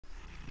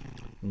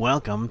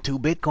Welcome to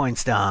Bitcoin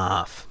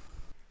Stuff.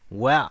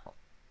 Well,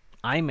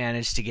 I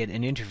managed to get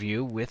an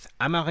interview with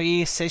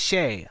Amaury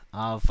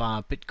of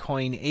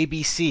Bitcoin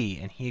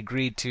ABC, and he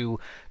agreed to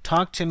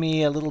talk to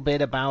me a little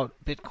bit about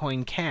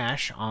Bitcoin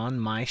Cash on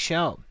my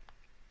show.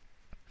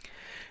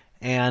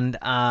 And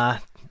I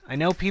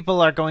know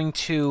people are going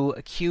to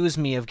accuse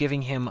me of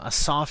giving him a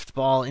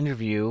softball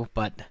interview,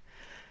 but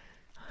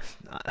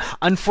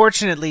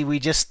unfortunately, we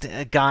just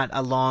got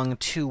along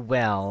too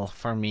well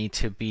for me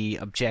to be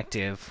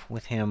objective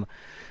with him.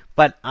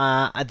 But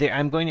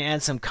I'm going to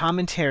add some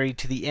commentary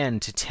to the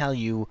end to tell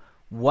you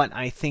what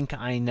I think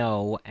I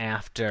know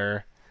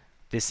after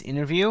this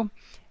interview.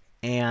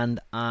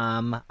 And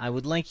I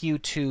would like you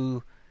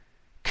to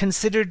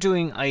consider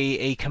doing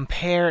a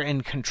compare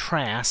and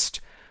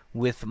contrast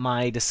with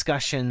my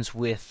discussions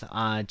with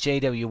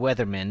J.W.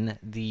 Weatherman,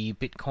 the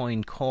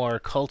Bitcoin Core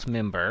cult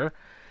member,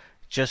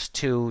 just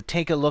to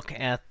take a look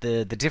at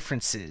the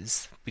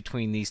differences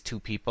between these two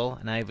people.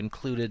 And I've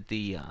included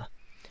the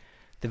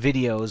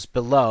videos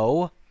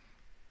below.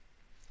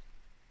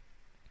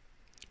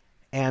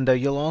 And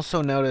you'll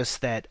also notice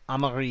that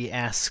Amaury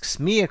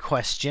asks me a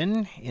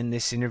question in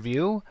this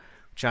interview,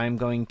 which I'm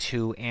going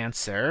to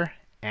answer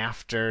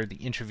after the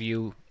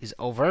interview is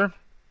over.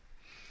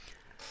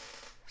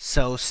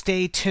 So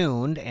stay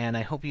tuned, and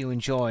I hope you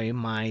enjoy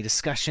my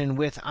discussion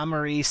with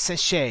Amaury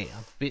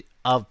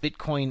of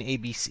Bitcoin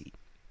ABC.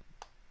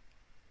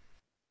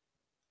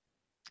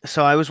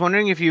 So I was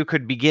wondering if you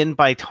could begin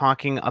by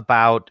talking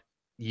about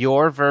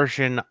your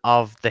version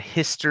of the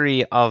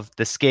history of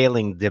the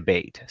scaling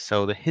debate.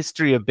 So the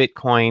history of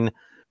Bitcoin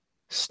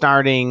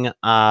starting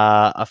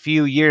a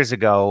few years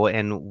ago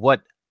and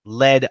what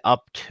led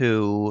up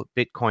to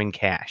Bitcoin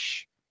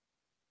Cash.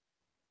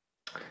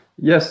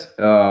 Yes.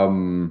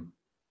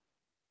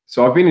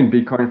 So I've been in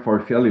Bitcoin for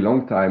a fairly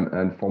long time,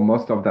 and for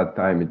most of that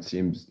time, it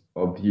seems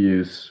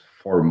obvious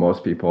for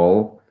most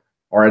people,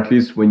 or at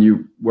least when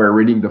you were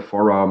reading the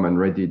forum and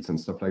Reddits and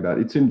stuff like that,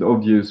 it seemed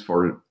obvious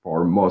for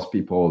most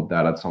people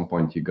that at some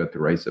point you got to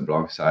raise the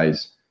block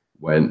size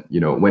when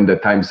the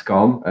times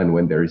come and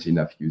when there is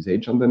enough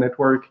usage on the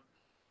network.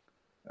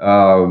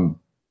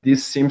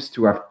 This seems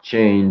to have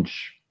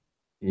changed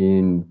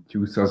in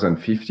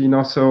 2015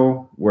 or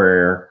so,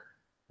 where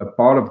a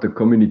part of the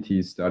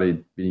community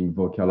started being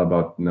vocal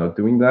about not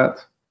doing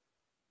that.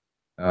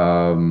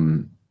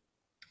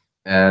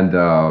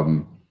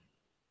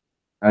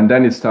 And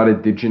then it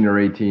started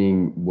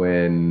degenerating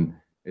when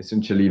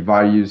essentially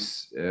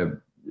various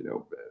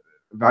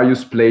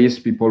places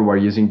people were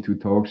using to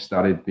talk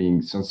started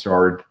being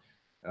censored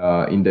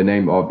in the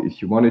name of,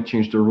 if you want to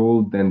change the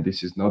rule, then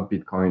this is not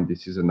Bitcoin,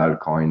 this is an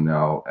altcoin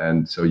now,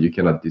 and so you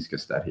cannot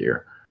discuss that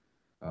here.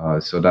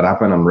 So that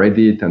happened on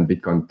Reddit and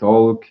Bitcoin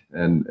Talk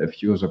and a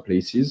few other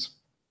places.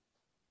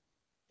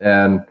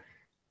 And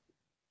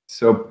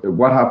so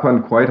what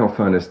happened quite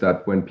often is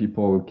that when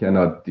people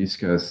cannot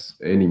discuss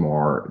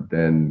anymore,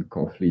 then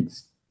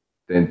conflicts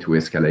tend to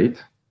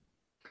escalate.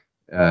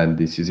 And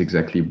this is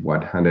exactly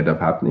what ended up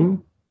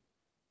happening.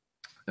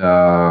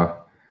 Though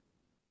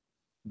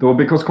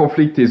because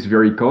conflict is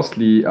very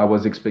costly, I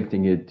was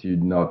expecting it to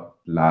not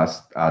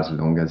last as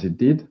long as it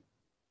did.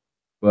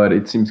 But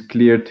it seems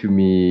clear to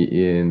me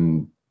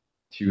in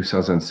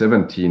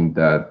 2017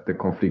 that the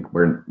conflict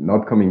were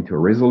not coming to a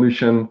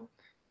resolution.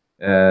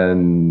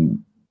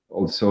 And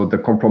also the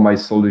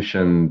compromise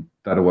solution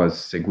that was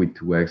Segwit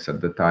 2x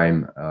at the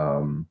time,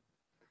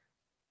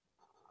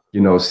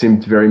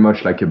 seemed very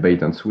much like a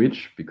bait and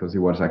switch, because it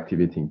was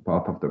activating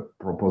part of the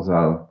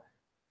proposal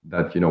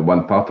that,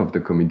 one part of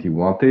the community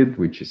wanted,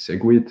 which is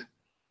Segwit,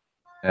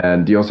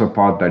 and the other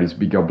part that is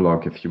bigger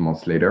block a few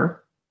months later.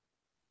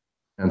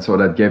 And so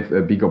that gave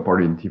a big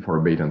opportunity for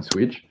a bait and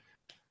switch.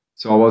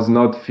 So I was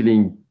not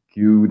feeling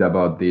good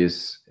about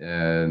this.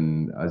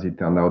 And as it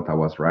turned out, I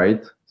was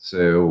right.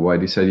 So I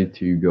decided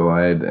to go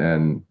ahead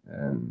and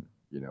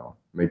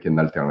make an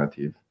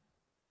alternative.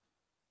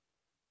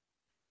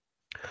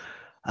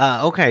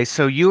 Okay,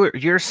 so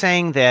you're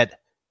saying that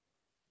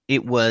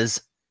it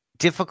was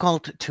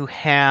difficult to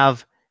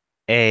have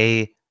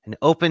an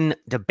open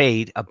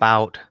debate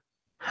about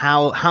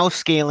how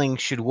scaling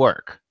should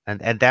work,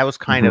 and that was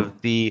kind of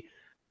the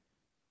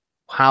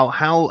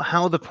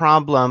how the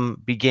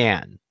problem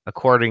began,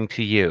 according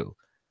to you.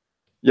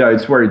 Yeah,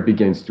 it's where it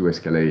begins to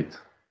escalate.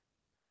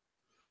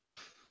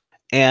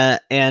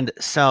 And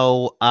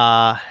so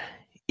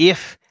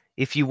if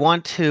you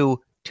want to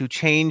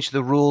change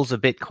the rules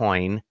of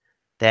Bitcoin,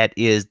 that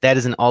is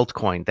an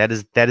altcoin. That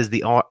is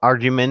the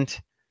argument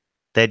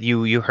that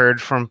you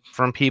heard from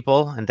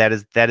people, and that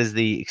is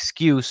the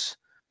excuse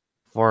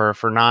for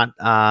not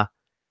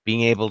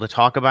being able to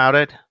talk about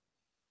it.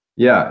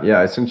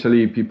 Yeah.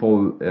 Essentially,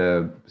 people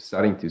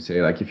starting to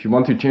say, like, if you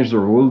want to change the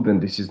rule, then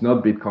this is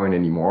not Bitcoin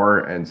anymore,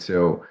 and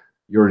so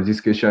your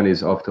discussion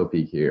is off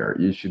topic here.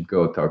 You should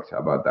go talk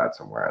about that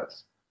somewhere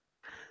else.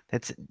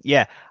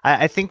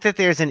 I think that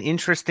there's an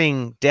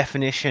interesting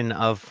definition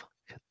of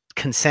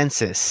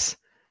consensus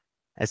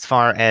as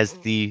far as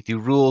the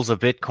rules of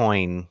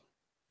Bitcoin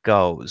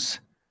goes.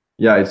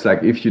 Yeah, it's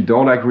like, if you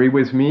don't agree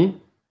with me,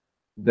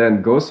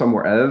 then go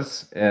somewhere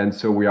else, and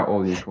so we are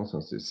all in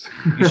consensus.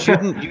 You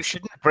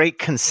shouldn't break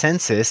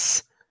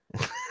consensus.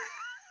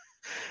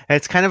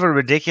 It's kind of a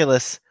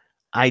ridiculous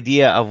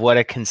idea of what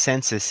a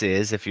consensus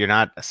is if you're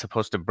not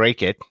supposed to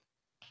break it.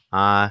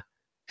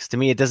 'Cause to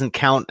me, it doesn't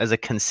count as a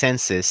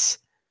consensus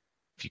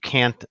if you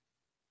can't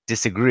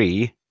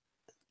disagree.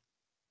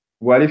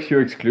 Well, if you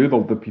exclude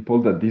all the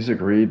people that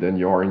disagree, then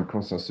you are in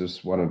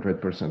consensus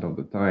 100% of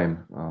the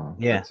time.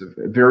 Yeah. That's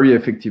a very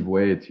effective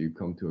way to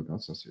come to a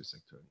consensus,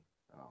 actually.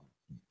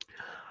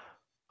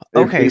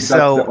 Okay, If that's the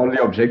so only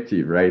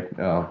objective, right?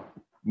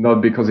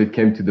 Not because it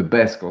came to the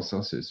best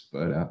consensus,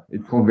 but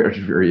it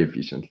converged very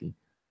efficiently.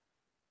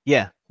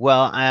 yeah,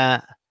 well,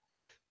 I-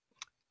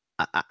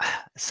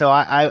 so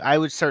I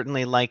would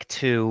certainly like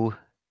to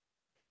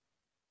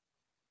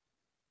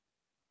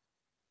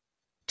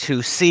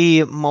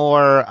see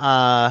more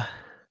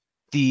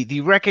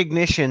the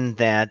recognition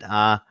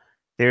that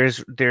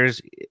there's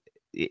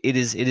it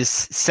is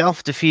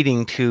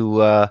self-defeating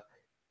to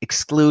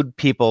exclude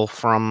people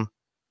from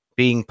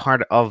being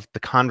part of the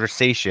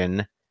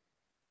conversation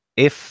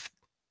if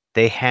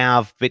they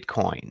have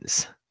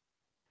bitcoins.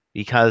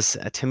 Because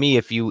to me,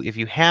 if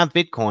you have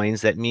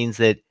bitcoins, that means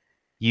that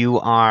you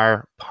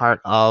are part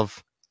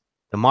of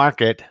the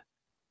market.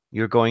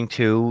 You're going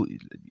to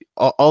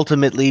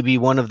ultimately be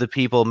one of the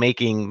people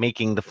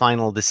making the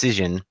final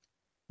decision.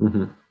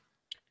 Mhm.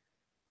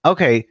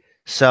 Okay,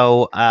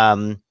 so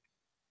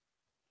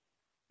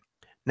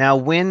now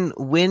when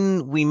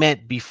we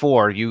met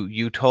before,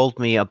 you told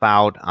me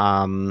about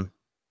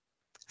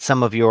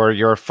some of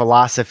your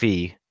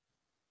philosophy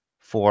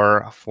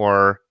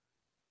for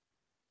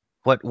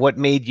what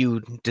made you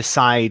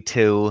decide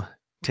to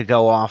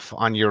go off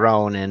on your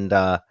own and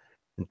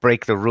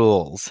break the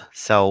rules.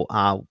 So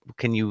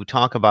can you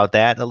talk about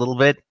that a little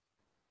bit?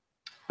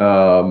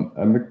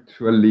 I'm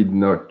actually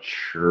not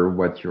sure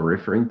what you're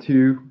referring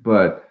to,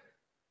 but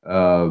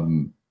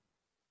um,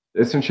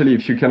 essentially,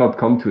 if you cannot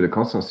come to the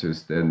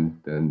consensus,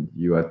 then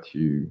you have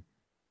to.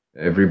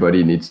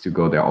 Everybody needs to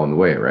go their own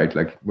way, right?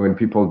 Like when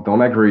people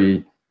don't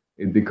agree,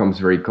 it becomes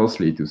very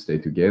costly to stay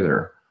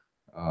together.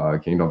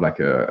 Kind of like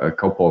a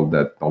couple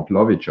that don't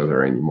love each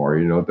other anymore,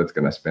 that's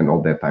gonna spend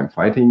all their time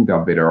fighting. They're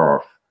better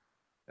off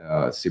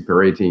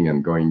separating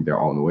and going their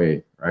own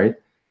way, right?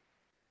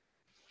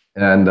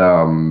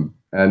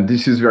 And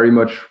this is very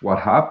much what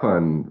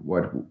happened,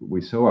 what we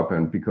saw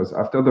happen, because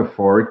after the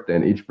fork,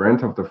 then each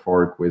branch of the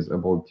fork was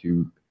able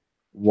to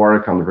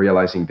work on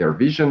realizing their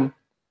vision,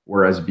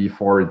 whereas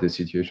before the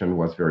situation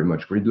was very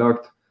much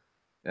gridlocked.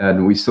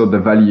 And we saw the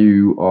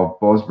value of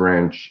both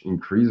branch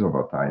increase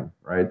over time,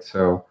 right?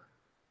 So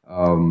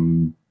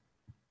um,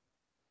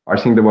 I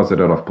think there was a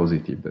lot of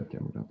positive that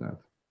came out of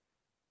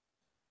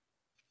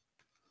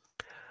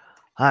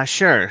that.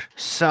 Sure.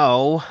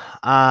 So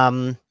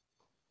um,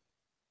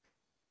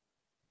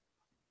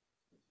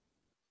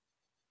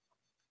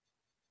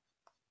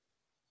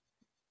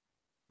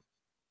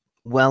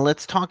 well,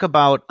 let's talk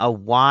about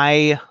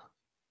why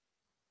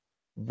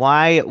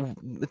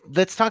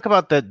let's talk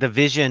about the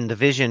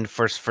vision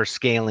for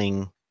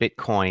scaling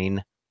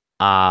Bitcoin.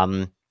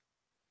 Um,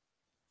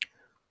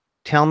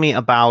 Tell me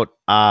about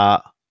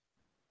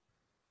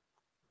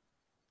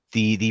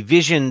the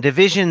vision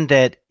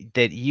that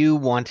you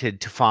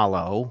wanted to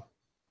follow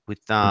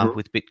Mhm.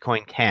 with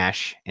Bitcoin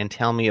Cash, and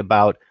tell me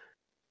about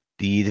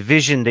the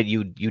vision that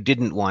you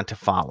didn't want to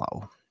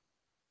follow.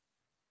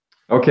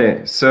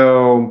 Okay,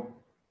 so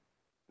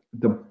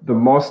the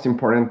most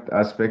important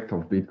aspect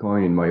of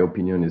Bitcoin, in my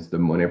opinion, is the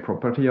money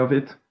property of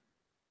it.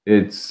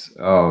 It's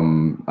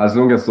as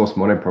long as those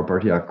money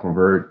property are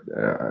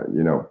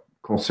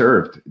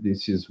conserved.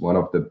 This is one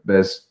of the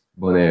best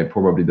money,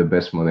 probably the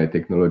best money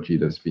technology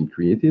that's been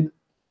created.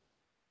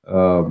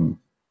 Um,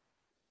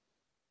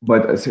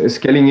 but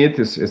scaling it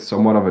is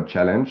somewhat of a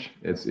challenge.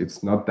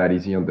 It's not that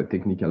easy on the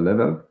technical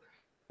level.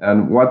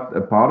 And what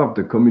a part of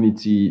the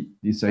community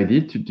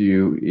decided to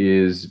do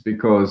is,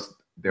 because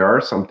there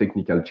are some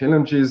technical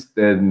challenges,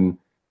 then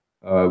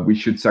we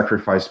should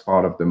sacrifice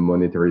part of the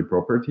monetary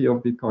property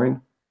of Bitcoin.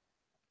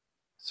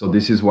 So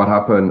this is what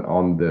happened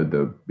on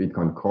the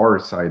Bitcoin core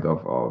side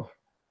of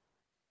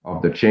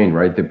the chain,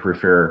 right? They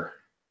prefer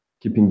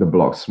keeping the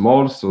blocks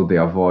small so they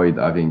avoid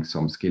having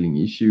some scaling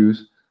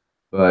issues.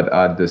 But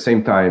at the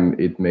same time,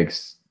 it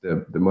makes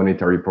the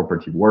monetary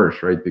property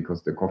worse, right?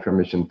 Because the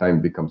confirmation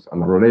time becomes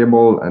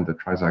unreliable and the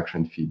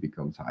transaction fee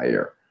becomes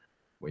higher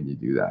when you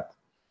do that.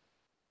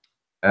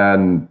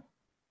 And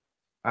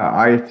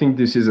I think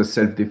this is a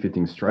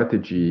self-defeating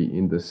strategy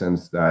in the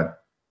sense that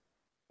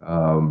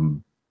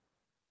um,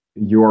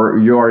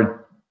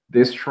 you're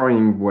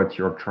destroying what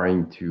you're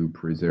trying to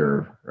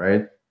preserve,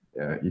 right?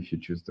 If you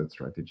choose that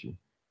strategy,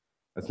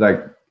 it's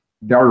like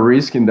there are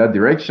risks in that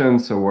direction,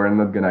 so we're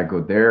not gonna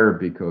go there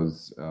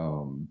because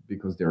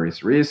there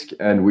is risk,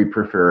 and we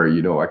prefer,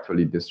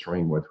 actually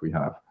destroying what we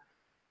have,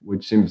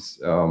 which seems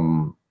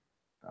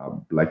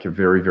like a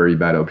very very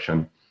bad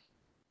option.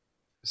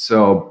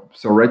 So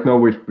right now,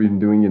 what we've been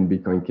doing in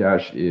Bitcoin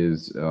Cash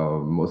is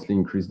mostly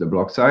increase the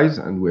block size,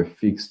 and we've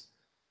fixed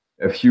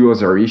a few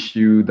other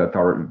issues that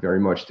are very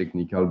much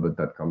technical, but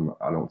that come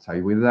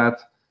alongside with that.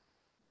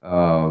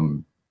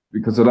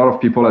 Because a lot of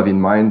people have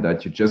in mind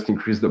that you just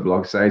increase the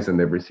block size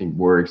and everything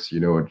works,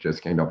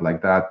 just kind of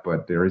like that.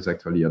 But there is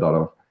actually a lot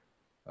of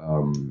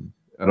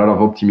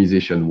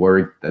optimization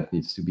work that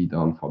needs to be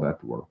done for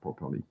that to work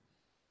properly.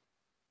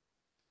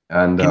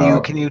 And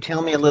Can you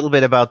tell me a little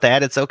bit about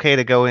that? It's okay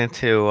to go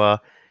into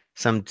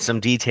some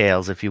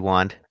details if you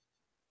want.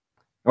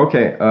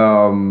 okay,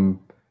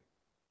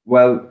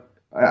 well,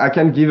 I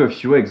can give a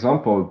few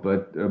examples,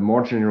 but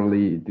more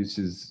generally, this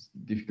is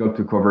difficult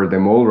to cover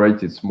them all,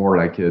 right? It's more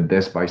like a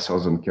death by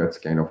thousand cuts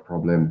kind of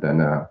problem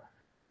than a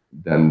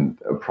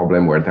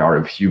problem where there are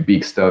a few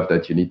big stuff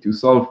that you need to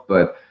solve.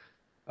 But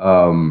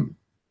um,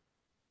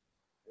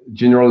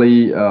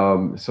 generally,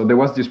 so there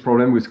was this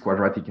problem with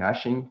quadratic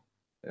hashing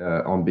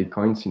on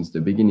Bitcoin since the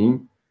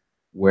beginning,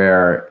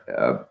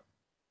 where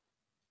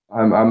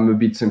I'm a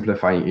bit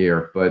simplifying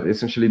here, but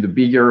essentially the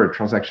bigger a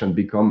transaction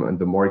becomes and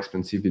the more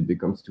expensive it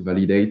becomes to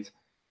validate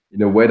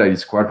in a way that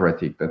is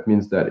quadratic. That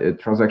means that a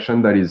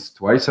transaction that is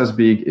twice as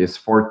big is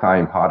 4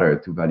 times harder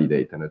to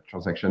validate, and a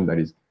transaction that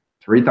is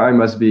 3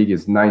 times as big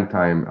is 9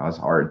 times as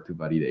hard to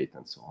validate,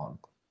 and so on.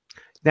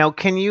 Now,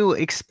 can you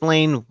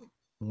explain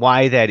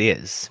why that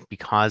is?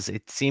 Because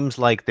it seems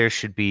like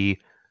you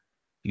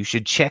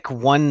should check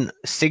one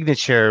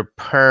signature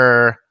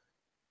per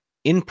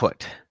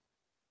input.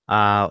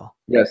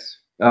 Yes.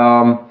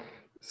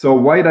 So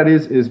why that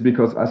is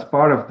because as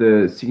part of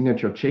the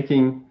signature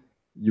checking,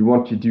 you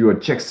want to do a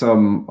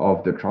checksum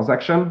of the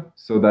transaction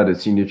so that a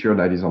signature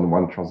that is on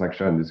one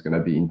transaction is going to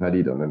be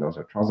invalid on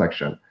another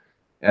transaction.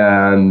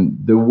 And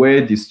the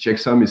way this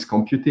checksum is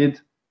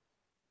computed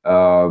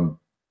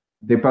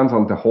depends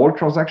on the whole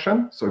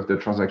transaction. So if the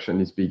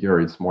transaction is bigger,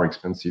 it's more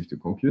expensive to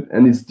compute.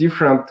 And it's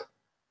different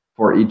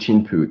for each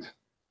input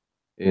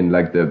in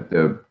like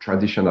the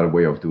traditional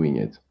way of doing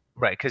it.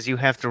 Right, because you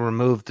have to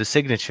remove the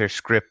signature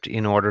script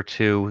in order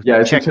to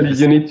Yeah, check essentially this.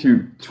 you need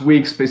to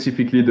tweak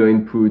specifically the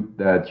input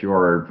that you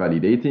are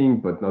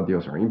validating, but not the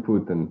other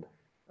input. And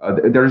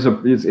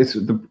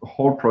the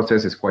whole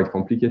process is quite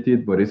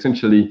complicated, but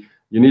essentially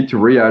you need to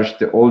rehash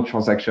the whole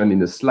transaction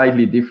in a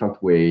slightly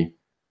different way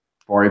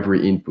for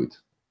every input.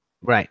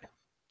 Right.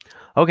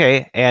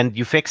 Okay, and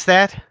you fix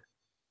that?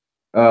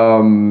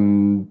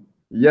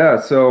 Yeah,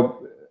 so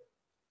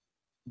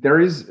there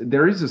is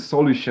a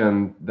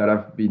solution that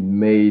have been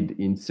made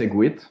in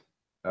Segwit,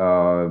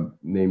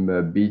 named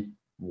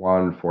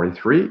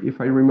B143, if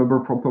I remember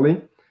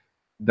properly,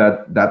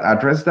 that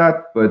address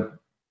that. But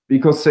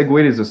because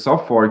Segwit is a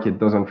soft fork, it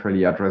doesn't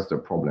really address the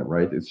problem,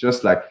 right? It's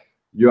just like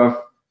you have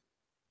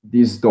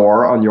this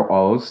door on your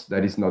house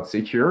that is not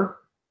secure,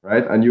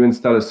 right? And you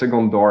install a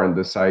second door on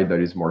the side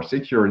that is more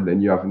secure,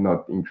 then you have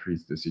not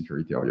increased the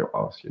security of your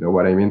house. You know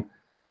what I mean?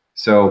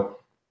 So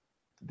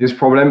this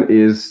problem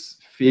is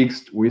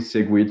fixed with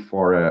Segwit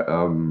for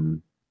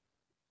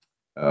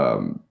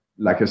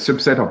like a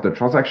subset of the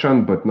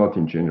transaction, but not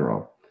in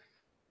general.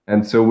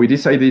 And so we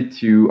decided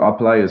to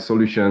apply a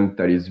solution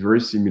that is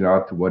very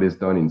similar to what is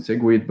done in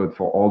Segwit, but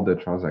for all the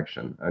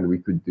transaction. And we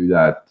could do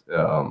that.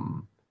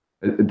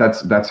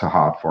 That's a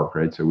hard fork,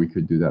 right? So we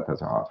could do that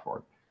as a hard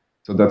fork.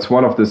 So that's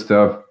one of the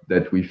stuff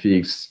that we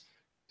fix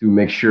to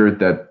make sure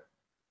that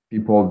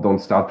people don't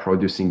start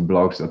producing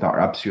blocks that are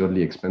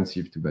absurdly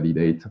expensive to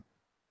validate,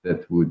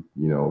 that would,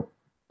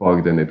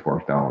 bog the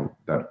network down.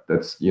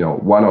 That's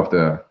one of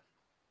the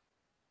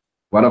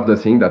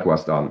things that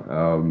was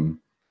done.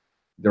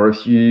 There are a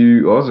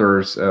few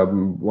others.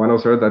 One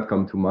other that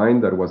come to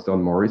mind that was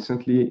done more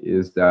recently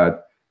is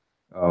that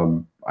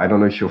I don't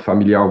know if you're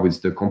familiar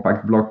with the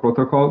compact block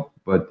protocol,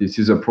 but this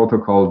is a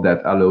protocol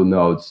that allows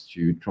nodes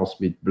to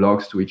transmit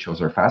blocks to each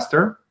other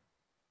faster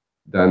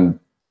than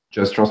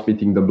just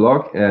transmitting the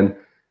block. And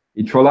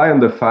it relies on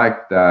the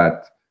fact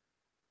that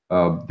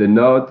the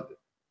node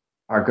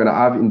are going to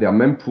have in their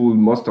mempool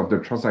most of the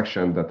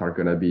transactions that are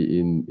going to be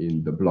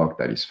in the block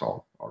that is found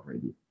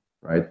already,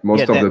 right?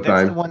 Most of the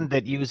That's the time. one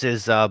that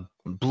uses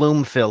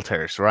Bloom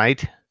filters,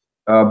 right?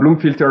 Bloom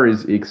filter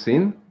is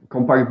XIN.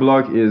 Compact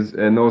block is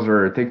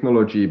another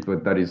technology,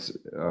 but that is,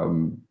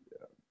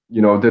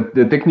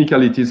 the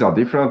technicalities are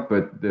different,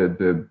 but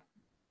the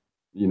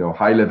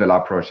high level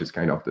approach is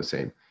kind of the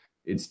same.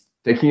 It's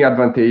taking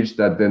advantage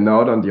that the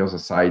node on the other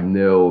side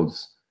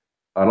knows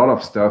a lot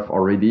of stuff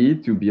already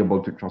to be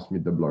able to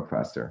transmit the block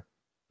faster.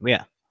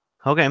 Yeah.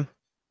 Okay.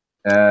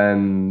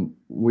 And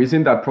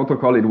within that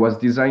protocol, it was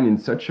designed in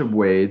such a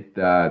way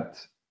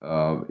that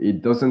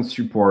it doesn't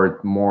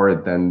support more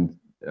than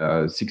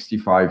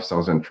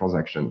 65,000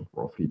 transactions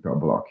roughly per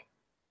block.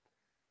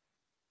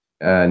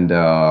 And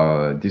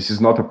this is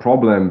not a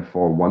problem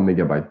for 1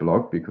 megabyte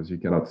block because you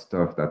cannot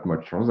stuff that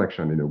much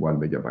transaction in a 1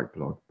 megabyte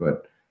block.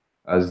 But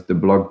as the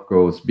block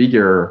goes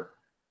bigger,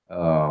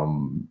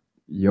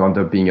 you end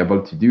up being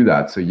able to do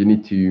that. So you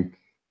need to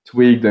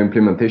tweak the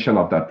implementation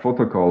of that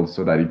protocol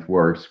so that it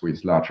works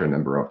with larger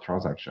number of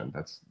transactions.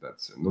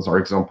 That's another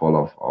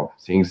example of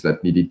things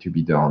that needed to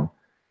be done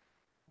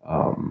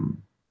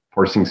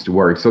for things to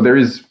work. So there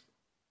is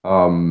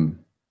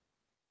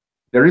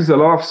there is a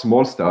lot of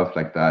small stuff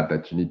like that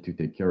that you need to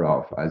take care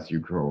of as you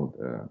grow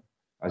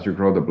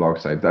the block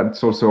size.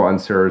 That's also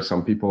answer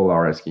some people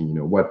are asking,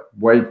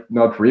 why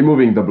not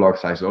removing the block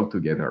size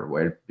altogether?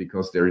 Well,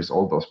 because there is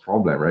all those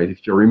problems, right?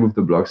 If you remove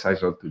the block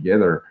size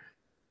altogether,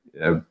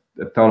 a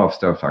ton of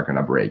stuff are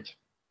gonna break.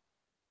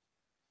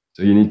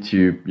 So you need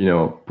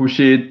to, push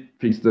it,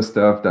 fix the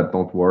stuff that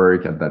don't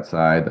work at that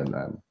side, and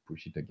then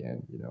push it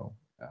again,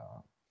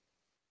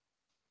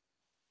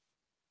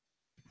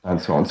 and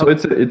so on. So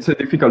it's a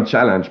difficult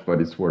challenge,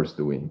 but it's worth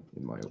doing,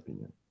 in my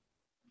opinion.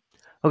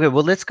 Okay,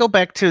 well, let's go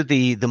back to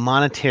the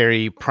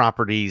monetary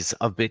properties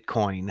of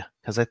Bitcoin,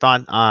 because I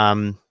thought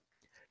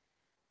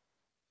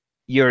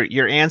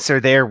your answer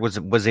there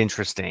was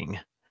interesting.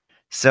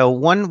 So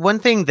one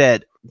thing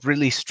that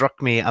really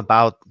struck me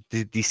about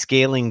the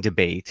scaling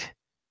debate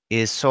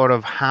is sort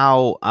of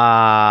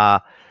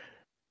how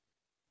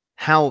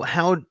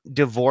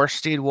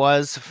divorced it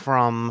was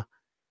from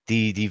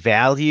the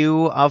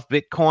value of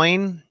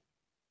Bitcoin.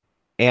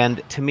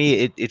 And to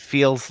me, it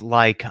feels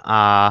like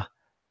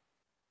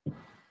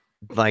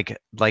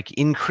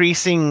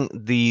increasing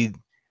the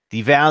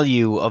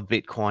value of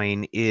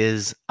Bitcoin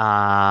is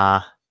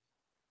not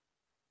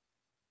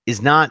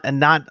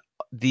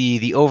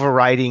the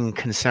overriding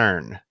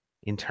concern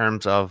in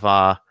terms of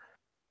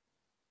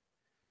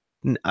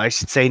I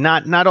should say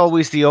not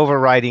always the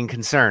overriding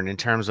concern in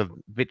terms of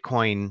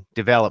Bitcoin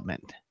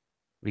development,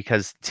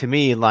 because to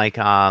me,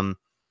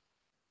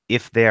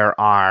 if there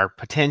are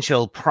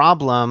potential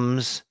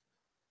problems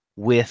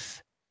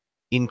with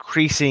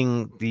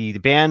increasing the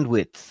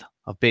bandwidth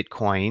of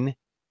Bitcoin,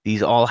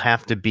 these all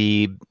have to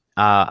be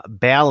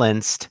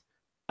balanced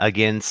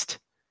against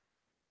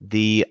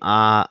the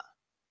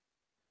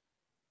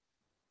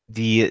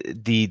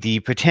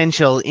the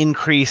potential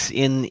increase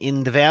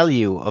in the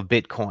value of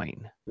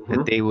Bitcoin that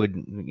Mm-hmm. they would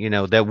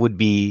that would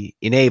be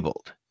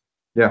enabled.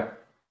 Yeah.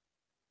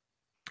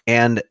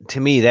 And to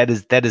me, that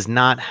is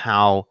not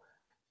how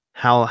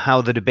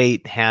the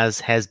debate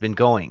has been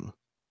going.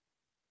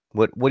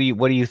 What do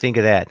you think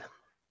of that?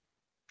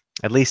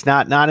 At least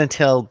not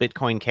until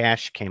Bitcoin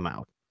Cash came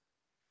out.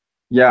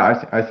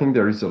 Yeah, I think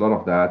there is a lot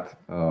of that.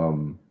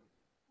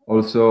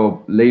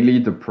 Also, lately,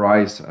 the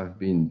price have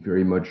been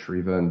very much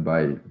driven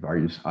by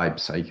various hype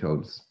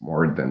cycles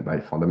more than by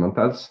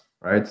fundamentals,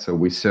 right? So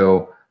we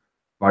saw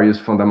various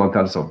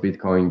fundamentals of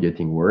Bitcoin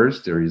getting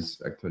worse. There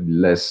is actually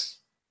less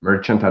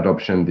merchant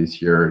adoption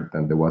this year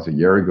than there was a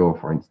year ago,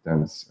 for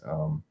instance.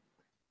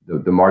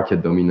 The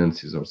market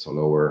dominance is also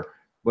lower,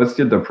 but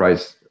still the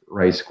price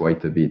raised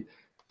quite a bit.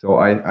 So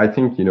I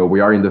think, we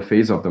are in the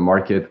phase of the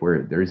market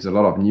where there is a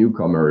lot of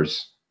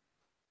newcomers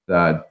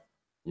that,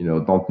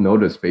 don't know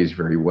the space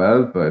very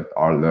well, but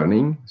are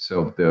learning.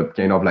 So the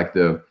kind of like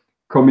the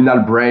communal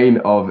brain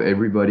of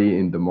everybody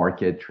in the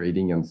market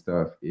trading and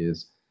stuff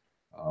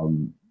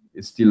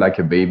it's still like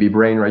a baby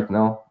brain right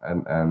now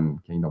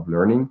and kind of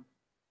learning.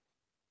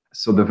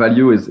 So the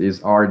value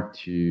is hard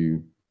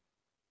to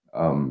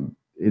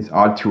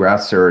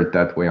assert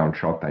that way on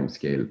short time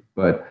scale.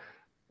 But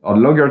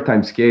on longer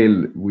time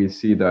scale, we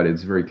see that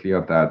it's very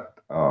clear that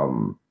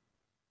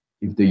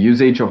if the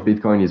usage of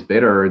Bitcoin is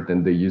better,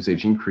 then the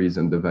usage increase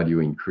and the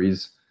value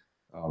increase.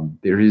 Um,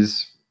 there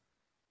is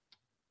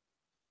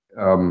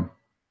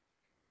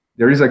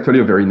actually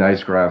a very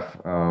nice graph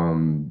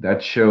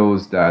that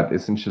shows that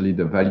essentially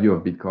the value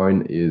of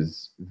Bitcoin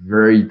is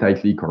very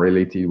tightly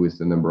correlated with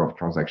the number of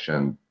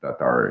transactions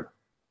that are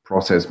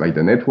processed by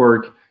the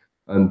network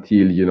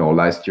until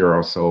last year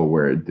or so,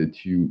 where the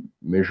two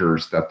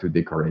measures start to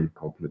decorrelate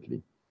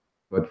completely.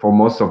 But for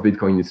most of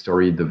Bitcoin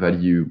history, the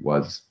value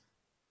was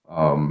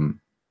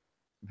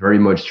very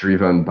much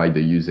driven by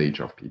the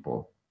usage of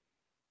people.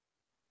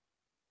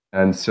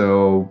 And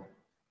so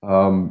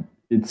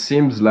it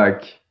seems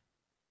like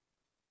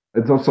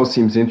it also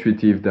seems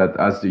intuitive that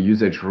as the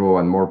usage grow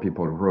and more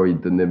people grow,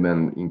 the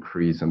demand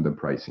increase and the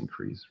price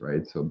increase,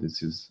 right? So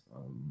this is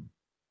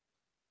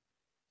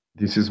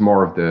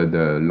more of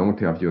the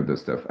long-term view of the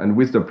stuff. And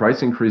with the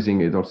price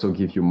increasing, it also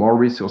gives you more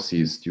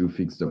resources to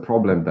fix the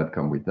problem that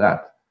come with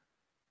that.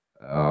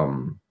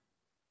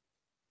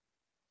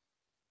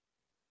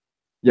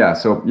 Yeah,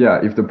 so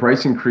yeah, if the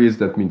price increase,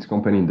 that means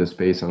company in the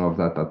space and all of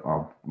that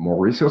have more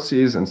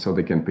resources, and so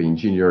they can pay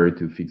engineer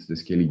to fix the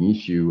scaling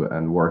issue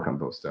and work on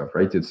those stuff,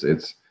 right?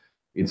 It's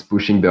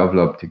pushing the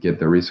envelope to get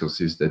the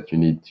resources that you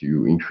need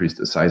to increase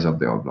the size of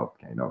the envelope,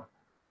 kind of.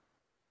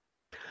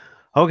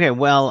 Okay,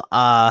 well,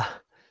 I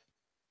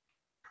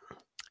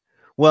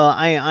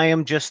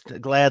am just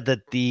glad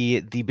that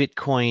the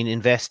Bitcoin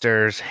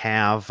investors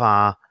have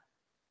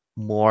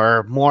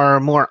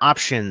more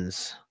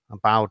options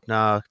about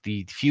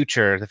the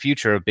future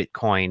of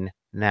Bitcoin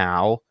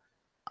now.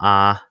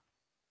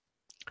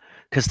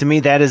 Because to me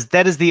that is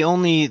the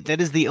only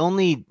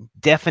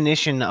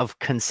definition of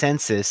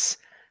consensus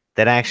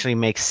that actually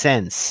makes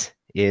sense,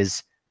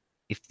 is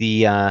if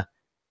the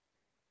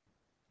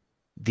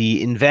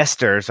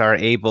investors are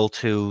able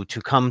to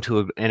come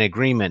to an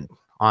agreement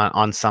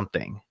on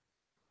something.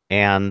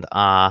 And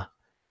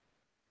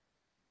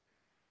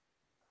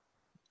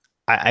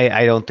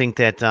I don't think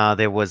that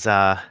there was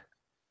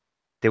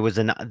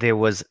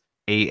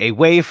a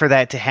way for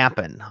that to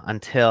happen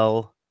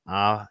until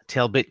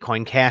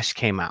Bitcoin Cash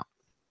came out.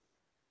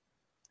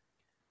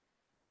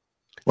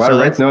 Well, So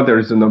right that's now there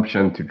is an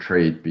option to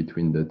trade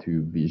between the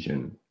two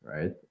vision,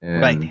 right?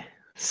 right. And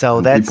So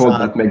that's people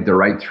that make the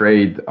right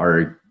trade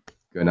are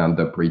gonna end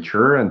up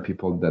richer, and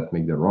people that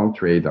make the wrong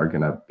trade are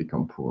gonna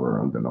become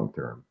poorer on the long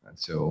term. And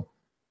so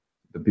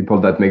the people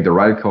that make the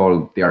right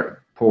call,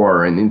 their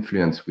power and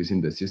influence within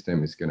the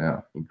system is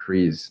gonna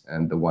increase,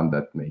 and the one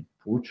that make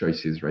poor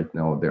choices right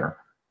now, their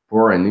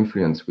power and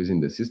influence within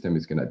the system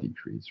is gonna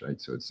decrease,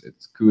 right? So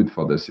it's good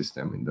for the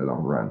system in the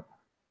long run.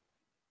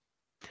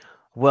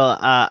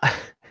 well,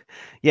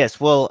 yes.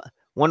 Well,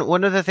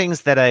 one of the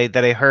things that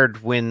I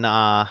heard when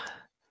I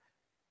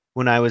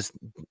was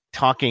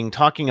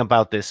talking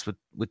about this with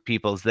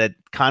people is that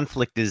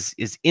conflict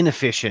is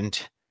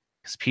inefficient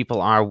because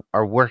people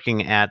are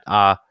working at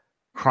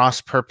cross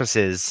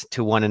purposes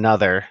to one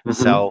another. Mhm.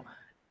 So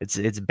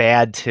it's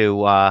bad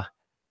to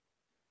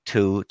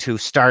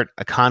start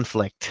a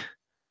conflict,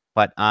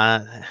 but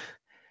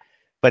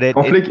it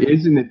Conflict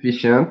is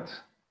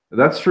inefficient.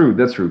 That's true.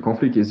 That's true.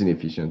 Conflict is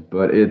inefficient,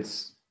 but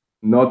it's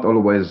not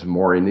always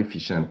more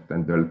inefficient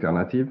than the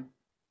alternative.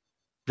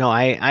 no,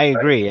 I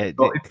agree.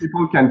 So if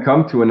people can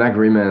come to an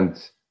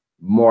agreement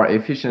more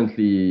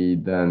efficiently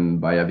than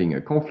by having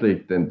a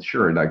conflict, then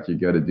sure, like you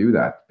got to do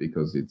that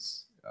because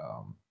it's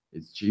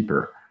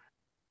cheaper.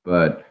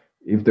 But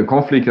if the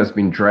conflict has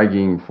been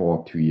dragging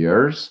for 2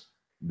 years,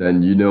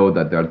 then you know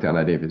that the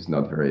alternative is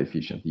not very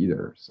efficient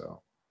either.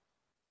 So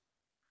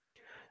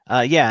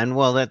Yeah, and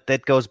well,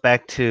 that goes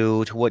back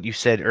to what you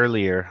said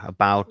earlier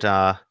about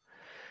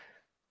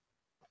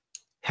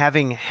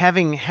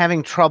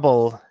having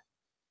trouble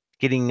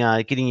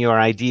getting your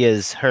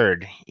ideas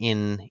heard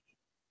in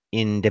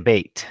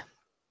debate.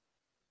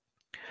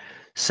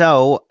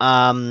 So,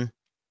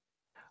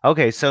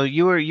 okay, so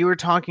you were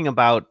talking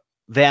about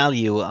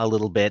value a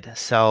little bit.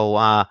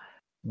 So,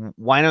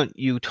 why don't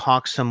you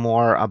talk some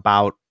more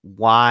about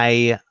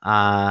why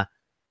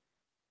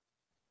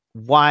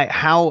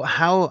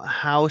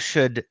how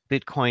should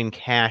Bitcoin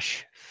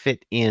Cash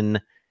fit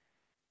in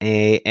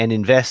an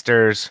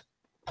investor's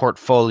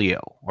portfolio,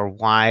 or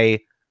why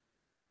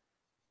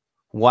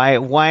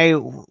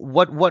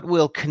what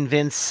will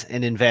convince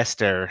an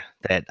investor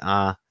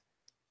that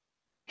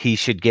he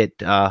should get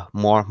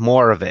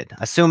more of it,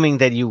 assuming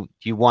that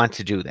you want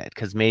to do that,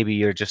 because maybe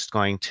you're just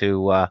going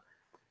to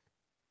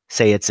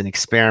say it's an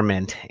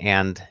experiment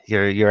and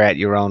you're at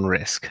your own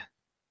risk.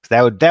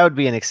 So that would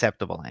be an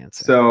acceptable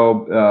answer.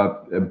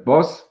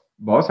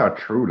 both are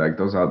true. Like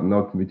those are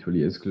not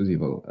mutually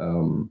exclusive.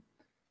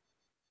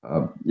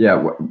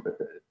 Yeah.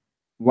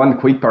 One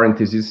quick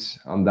parenthesis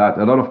on that.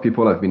 A lot of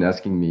people have been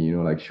asking me,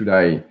 like, should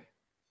I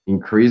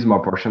increase my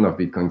portion of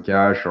Bitcoin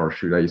Cash or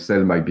should I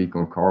sell my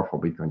Bitcoin Core for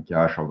Bitcoin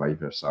Cash or vice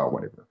versa or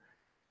whatever?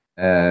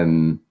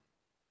 And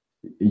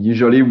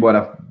usually, what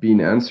I've been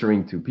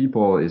answering to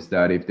people is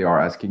that if they are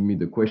asking me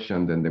the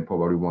question, then they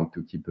probably want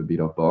to keep a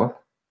bit of both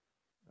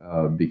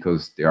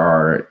because they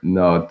are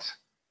not,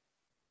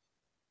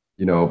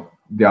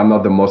 they are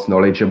not the most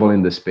knowledgeable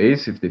in the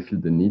space if they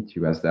feel the need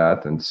to ask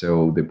that. And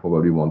so they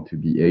probably want to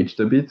be aged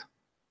a bit.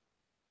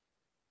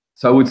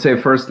 So I would say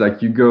first,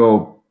 like you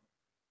go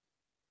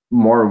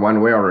more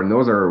one way or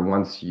another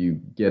once you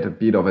get a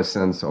bit of a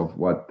sense of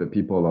what the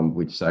people on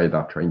which side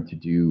are trying to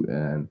do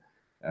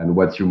and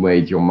what you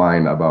made your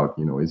mind about,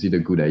 is it a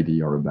good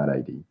idea or a bad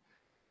idea?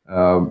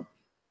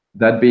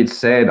 That being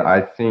said,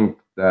 I think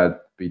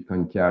that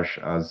Bitcoin Cash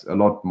has a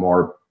lot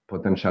more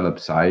potential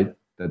upside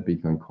than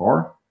Bitcoin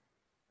Core.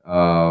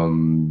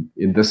 In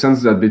the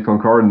sense that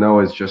Bitcoin Core now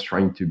is just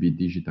trying to be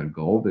digital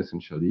gold,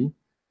 essentially.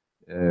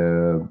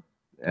 Uh,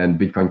 and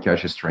Bitcoin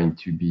Cash is trying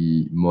to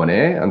be money.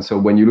 And so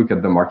when you look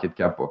at the market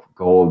cap of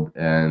gold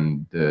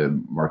and the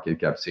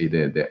market cap, say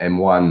the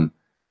M1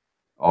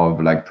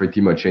 of like pretty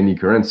much any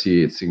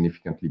currency, it's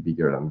significantly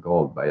bigger than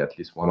gold by at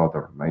least one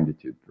order of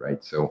magnitude,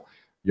 right? So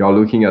you're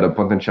looking at a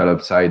potential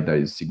upside that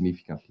is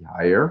significantly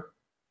higher.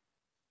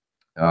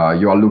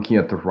 You are looking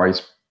at the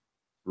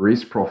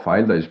risk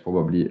profile that is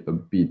probably a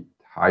bit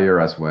higher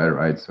as well,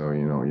 right? So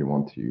you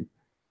want to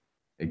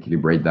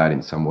equilibrate that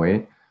in some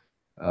way.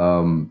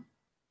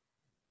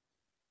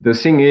 The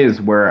thing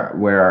is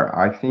where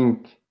I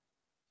think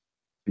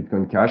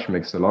Bitcoin Cash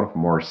makes a lot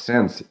more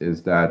sense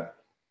is that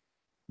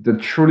the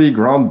truly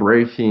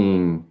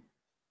groundbreaking,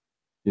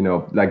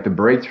 like the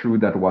breakthrough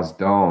that was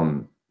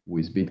done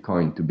with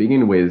Bitcoin to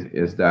begin with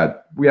is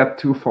that we had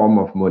two forms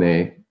of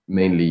money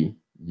mainly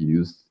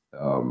used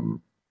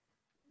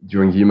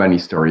during human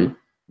history.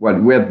 Well,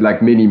 we had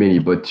like many,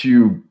 but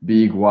two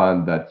big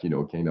ones that,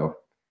 kind of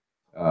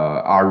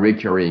are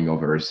recurring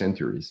over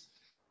centuries.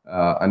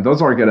 And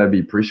those are going to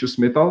be precious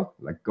metal,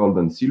 like gold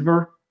and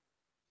silver.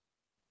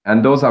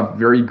 And those have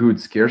very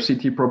good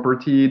scarcity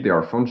property. They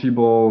are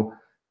fungible.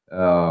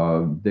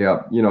 They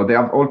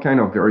have all kind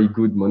of very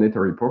good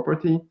monetary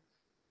property,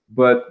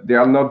 but they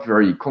are not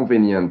very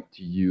convenient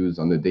to use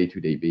on a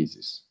day-to-day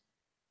basis,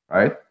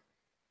 right?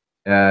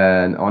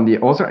 And on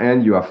the other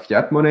end, you have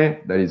fiat money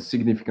that is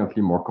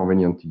significantly more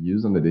convenient to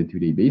use on a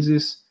day-to-day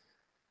basis,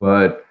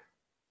 but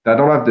that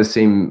don't have the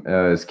same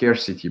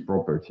scarcity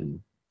property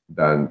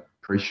that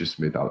precious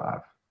metal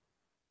have.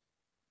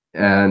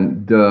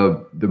 And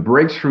the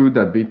breakthrough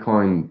that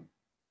Bitcoin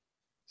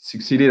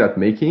succeeded at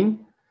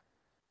making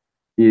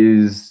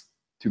is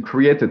to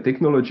create a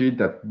technology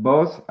that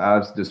both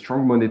has the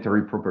strong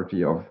monetary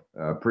property of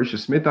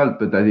precious metal,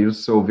 but that is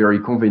also very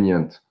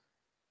convenient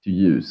to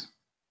use.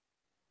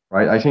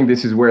 Right? I think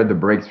this is where the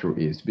breakthrough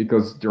is,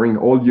 because during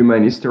all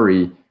human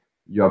history,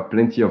 you have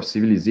plenty of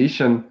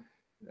civilization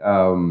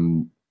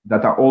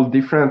that are all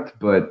different,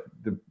 but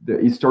the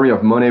history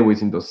of money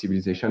within those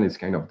civilizations is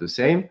kind of the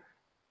same.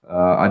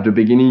 At the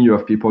beginning, you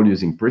have people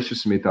using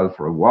precious metal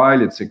for a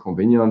while. It's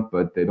convenient,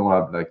 but they don't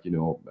have they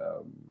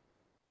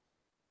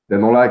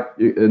don't like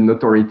an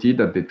authority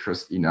that they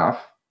trust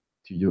enough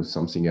to use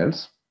something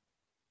else.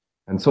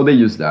 And so they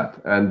use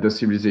that. And the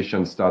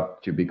civilization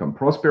start to become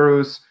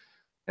prosperous.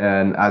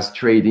 And as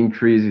trade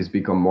increases, it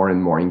become more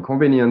and more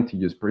inconvenient to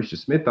use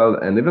precious metal.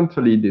 And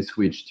eventually they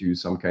switch to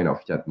some kind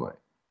of fiat money.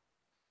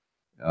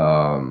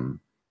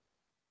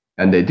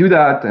 And they do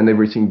that, and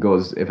everything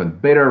goes even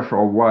better for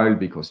a while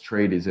because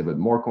trade is even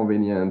more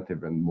convenient,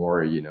 even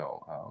more,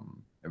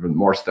 even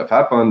more stuff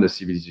happens, the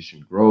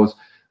civilization grows.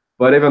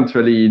 But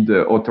eventually,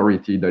 the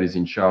authority that is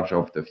in charge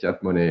of the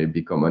fiat money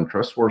become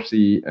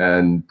untrustworthy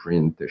and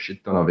print a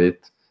shit ton of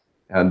it,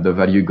 and the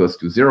value goes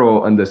to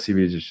zero, and the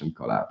civilization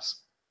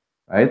collapse,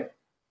 right?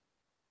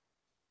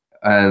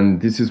 And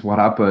this is what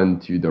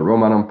happened to the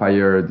Roman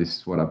Empire. This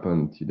is what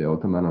happened to the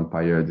Ottoman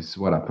Empire. This is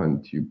what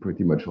happened to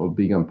pretty much all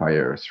big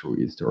empires through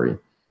history.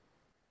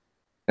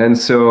 And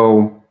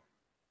so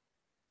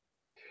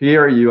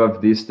here you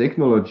have this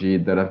technology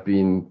that have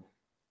been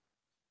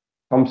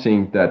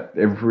something that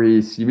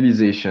every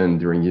civilization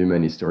during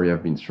human history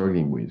have been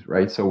struggling with,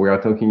 right? So we are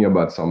talking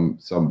about some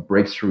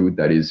breakthrough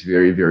that is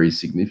very, very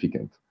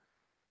significant.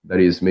 That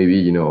is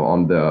maybe,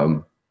 on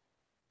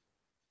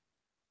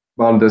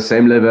the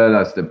same level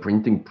as the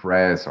printing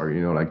press, or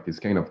like this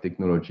kind of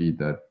technology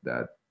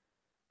that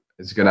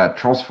is gonna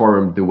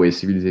transform the way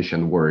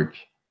civilization work,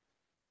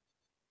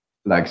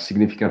 like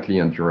significantly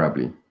and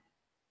durably.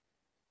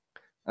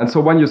 And so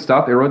when you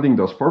start eroding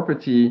those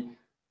property,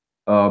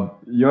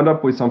 you end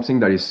up with something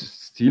that is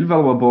still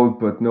valuable,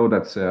 but no,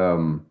 that's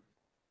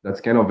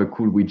kind of a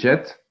cool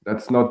widget.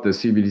 That's not the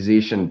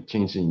civilization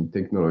changing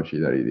technology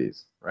that it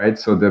is, right?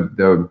 So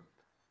the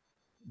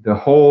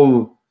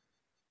whole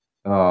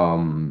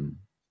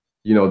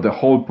the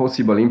whole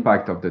possible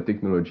impact of the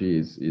technology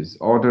is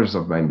orders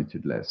of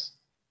magnitude less.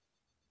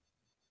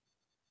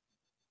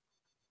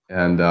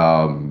 And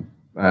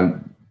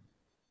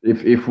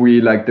if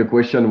we, like, the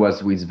question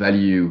was with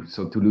value,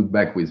 so to look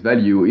back with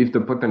value, if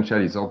the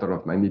potential is order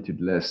of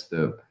magnitude less,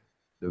 the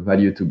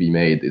value to be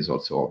made is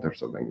also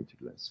orders of magnitude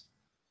less.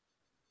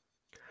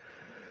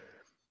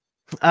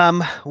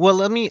 Well,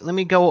 let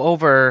me go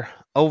over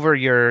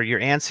your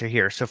answer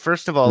here. So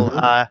first of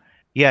all,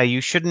 yeah,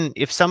 you shouldn't,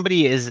 if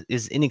somebody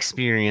is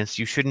inexperienced,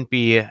 you shouldn't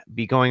be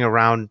going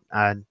around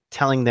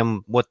telling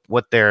them what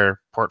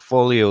their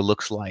portfolio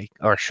looks like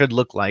or should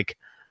look like.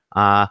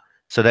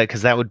 So that,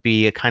 because that would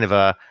be a kind of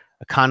a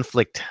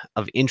conflict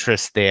of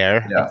interest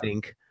there, I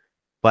think.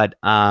 But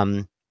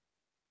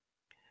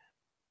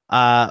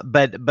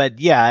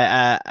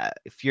yeah,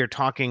 if you're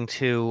talking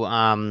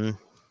to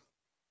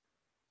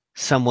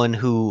someone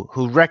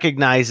who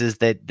recognizes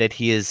that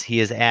he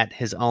is at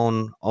his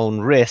own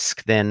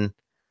risk, then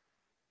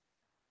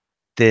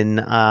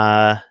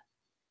yeah,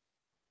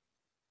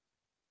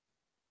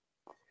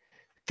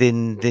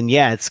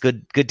 it's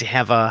good to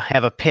have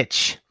a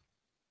pitch.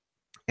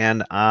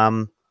 And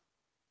I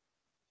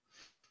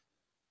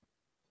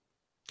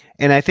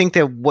think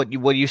that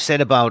what you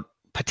said about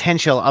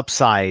potential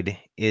upside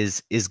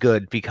is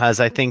good, because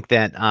I think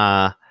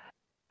that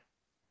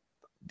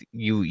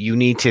you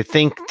need to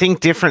think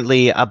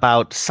differently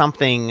about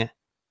something,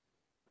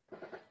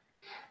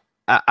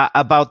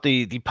 about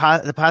the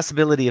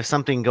possibility of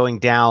something going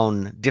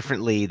down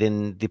differently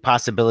than the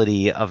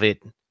possibility of it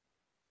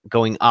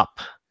going up.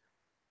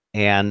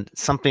 And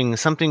something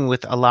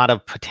with a lot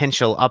of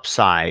potential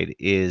upside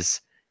is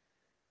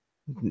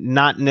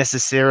not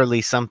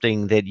necessarily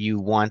something that you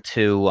want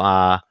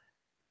to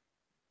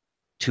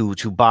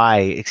buy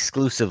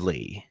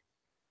exclusively,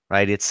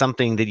 right? It's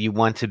something that you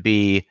want to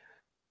be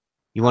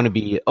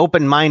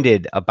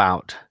open-minded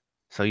about,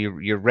 so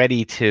you're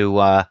ready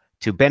to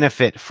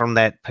benefit from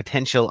that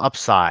potential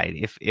upside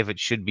if it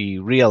should be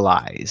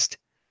realized.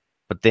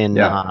 But then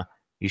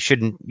you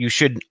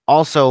should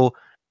also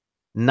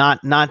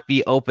not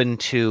be open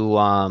to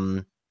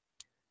a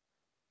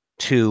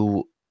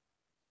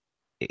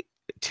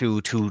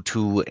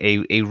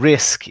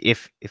risk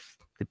if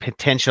the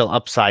potential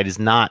upside is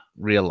not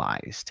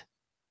realized.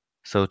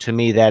 So to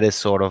me, that is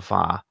sort of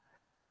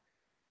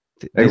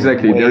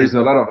Exactly. There is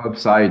a lot of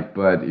upside,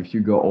 but if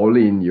you go all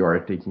in, you are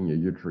taking a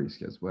huge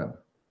risk as well.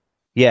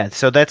 Yeah,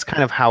 so that's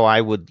kind of how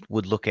I would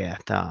look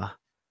at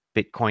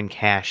Bitcoin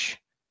Cash.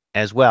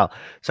 as well.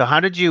 So how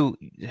did you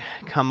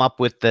come up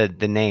with the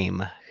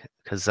name?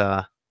 Because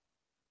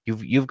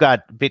you've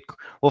got Bitcoin.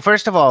 Well,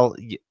 first of all,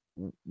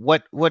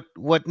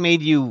 what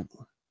made you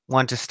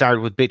want to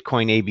start with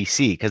Bitcoin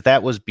ABC? Because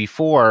that was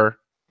before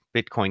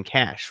Bitcoin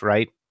Cash,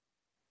 right?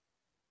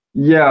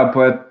 Yeah,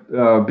 but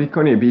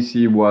Bitcoin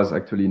ABC was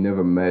actually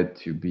never meant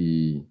to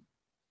be,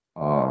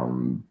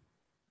 um,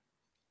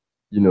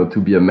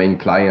 to be a main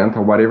client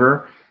or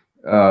whatever.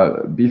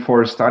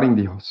 Before starting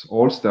the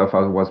whole stuff, I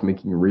was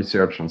making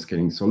research on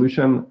scaling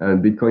solution,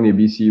 and Bitcoin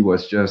ABC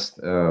was just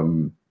a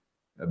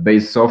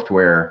base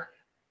software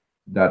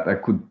that I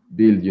could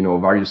build,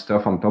 various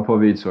stuff on top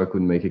of it, so I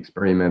could make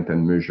experiment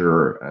and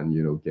measure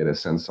and get a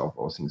sense of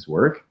how things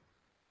work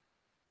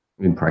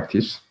in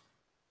practice.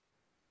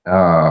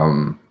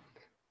 Um,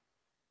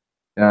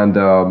 and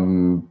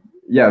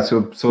yeah,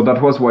 so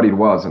that was what it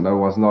was, and that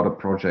was not a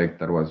project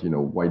that was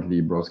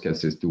widely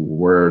broadcasted to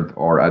word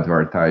or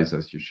advertised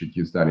as you should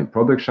use that in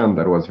production.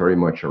 That was very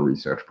much a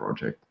research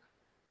project.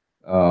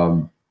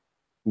 Um,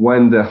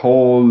 when the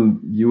whole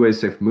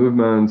USF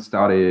movement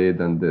started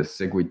and the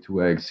Segwit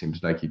 2x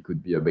seems like it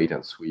could be a bait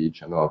and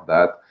switch and all of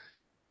that,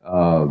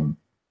 um,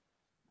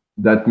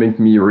 that made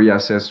me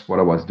reassess what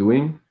I was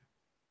doing.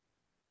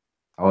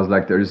 I was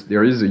like, there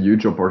is a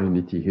huge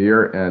opportunity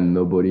here, and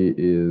nobody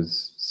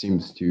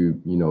seems to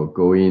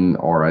go in,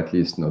 or at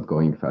least not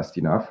going fast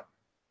enough.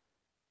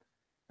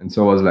 And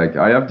so I was like,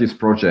 I have this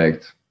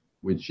project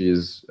which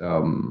is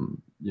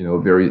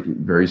very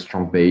very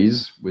strong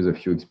base with a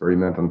few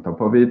experiments on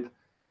top of it.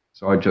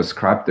 So I just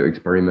scrapped the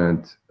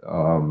experiment,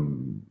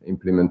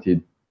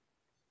 implemented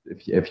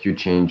a few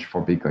change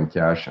for Bitcoin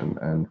Cash,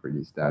 and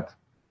released that.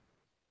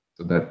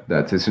 So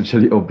that's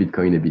essentially how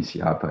Bitcoin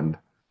ABC happened.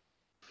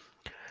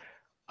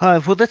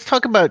 Well, let's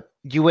talk about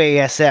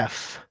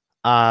UASF.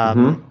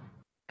 Mm-hmm.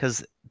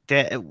 Because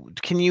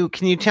can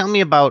you tell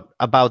me about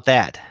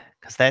that?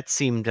 Because that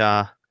seemed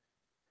I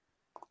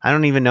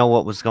don't even know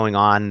what was going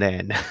on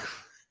then.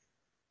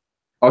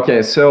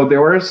 Okay, so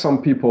there were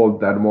some people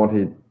that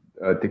wanted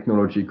a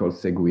technology called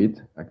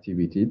Segwit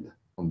activated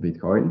on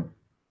Bitcoin,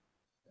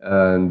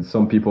 and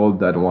some people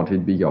that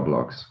wanted bigger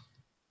blocks.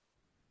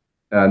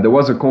 And there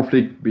was a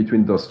conflict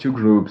between those two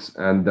groups,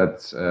 and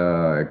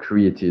that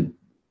created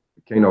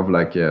kind of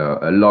like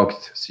a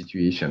locked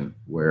situation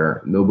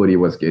where nobody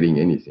was getting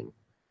anything.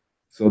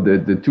 So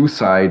the two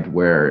sides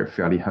were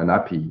fairly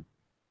unhappy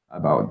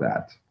about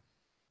that.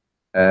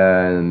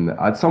 And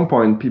at some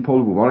point,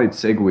 people who wanted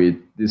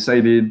Segwit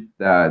decided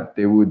that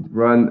they would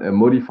run a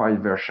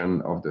modified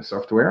version of the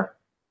software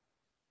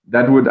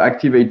that would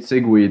activate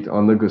Segwit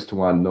on August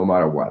 1 no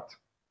matter what.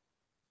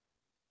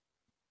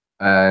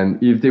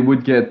 And if they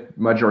would get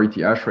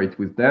majority hash rate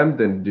with them,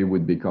 then they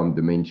would become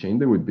the main chain,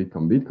 they would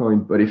become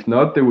Bitcoin. But if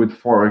not, they would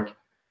fork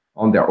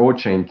on their own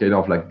chain, kind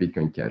of like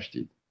Bitcoin Cash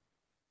did.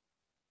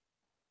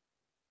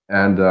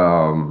 And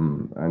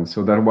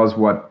so that was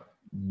what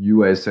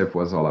USF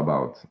was all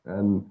about.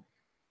 And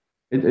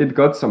it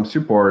got some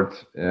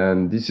support,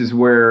 and this is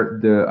where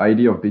the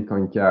idea of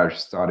Bitcoin Cash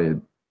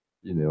started,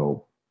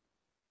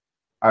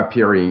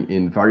 appearing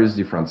in various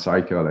different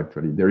cycles.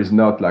 Actually, there is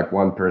not like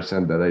one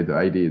person that had the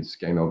idea. It's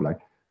kind of like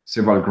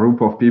several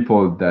group of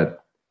people that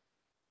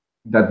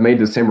made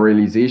the same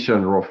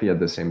realization roughly at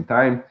the same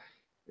time.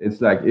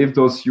 It's like if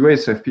those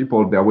USF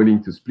people they're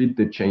willing to split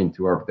the chain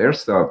to have their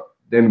stuff,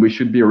 then we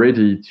should be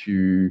ready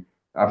to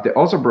have the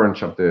other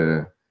branch of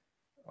the,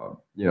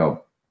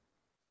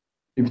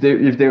 if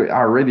they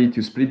are ready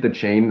to split the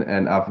chain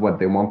and have what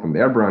they want on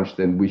their branch,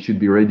 then we should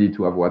be ready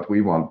to have what we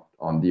want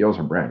on the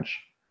other branch,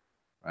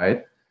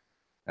 right?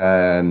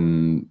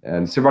 And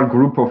several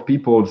group of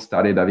people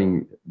started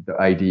having the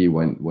idea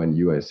when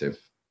USF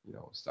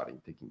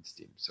started taking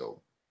steam.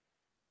 So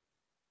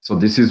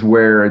this is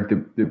where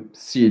the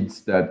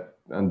seeds that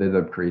ended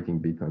up creating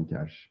Bitcoin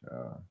Cash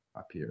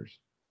appears.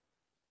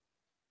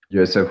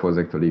 USF was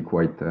actually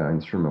quite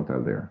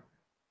instrumental there.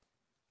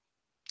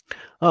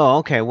 Oh,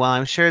 okay. Well,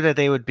 I'm sure that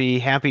they would be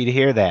happy to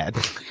hear that.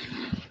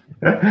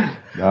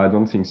 No, I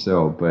don't think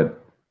so.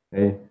 But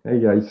hey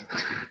guys.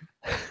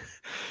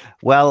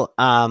 Well,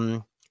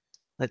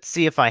 let's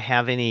see if I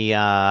have any.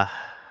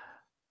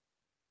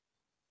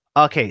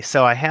 Okay,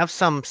 so I have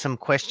some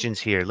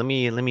questions here. Let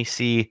me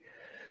see.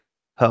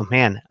 Oh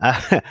man,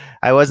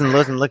 I wasn't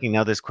looking.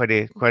 Now there's quite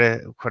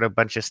a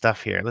bunch of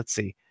stuff here. Let's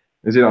see.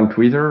 Is it on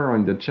Twitter or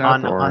in the chat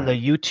On or? the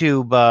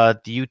YouTube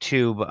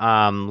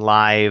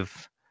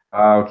live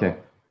Okay.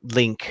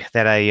 link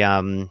that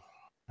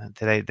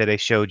I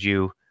showed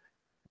you.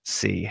 Let's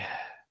see.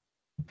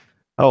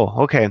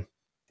 Oh, okay.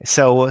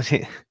 So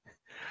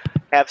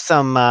have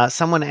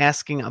someone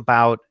asking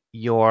about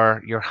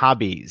your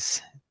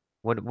hobbies.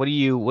 What do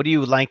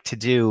you like to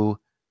do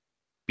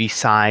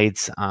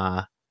besides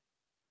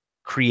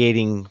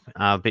creating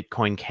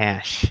Bitcoin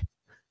Cash?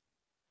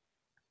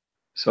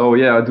 So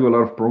yeah, I do a lot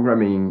of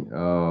programming.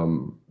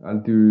 I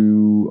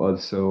do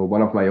also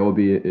one of my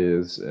hobby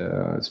is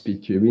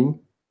speed cubing.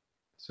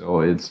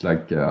 So it's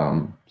like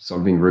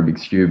solving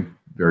Rubik's cube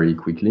very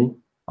quickly.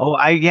 Oh,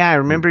 I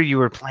remember you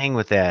were playing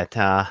with that.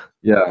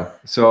 Yeah.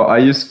 So I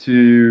used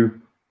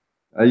to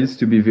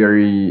be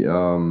very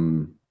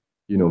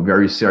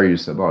very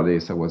serious about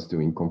this. I was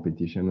doing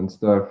competition and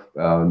stuff.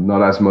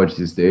 Not as much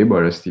this day,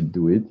 but I still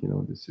do it.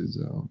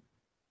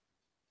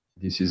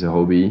 This is a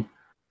hobby.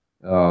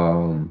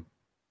 Um,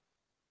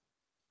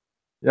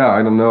 yeah,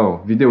 I don't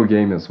know. Video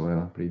game as well.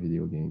 I play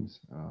video games.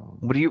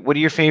 What are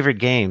your favorite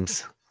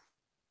games?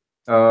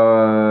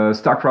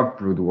 StarCraft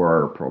Brood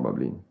War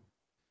probably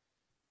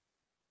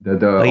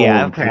the Oh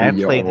yeah, old okay. I've 3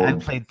 year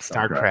old played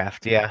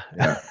StarCraft. StarCraft. Yeah.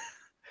 Yeah.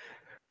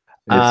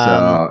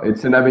 Um,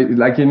 It's an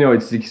like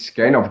it's this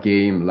kind of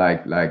game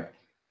like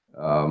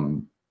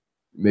um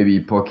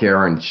maybe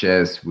poker and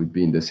chess would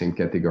be in the same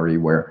category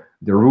where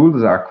the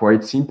rules are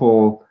quite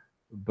simple,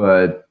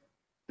 but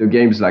the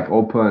game's like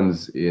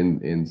opens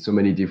in so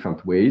many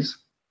different ways,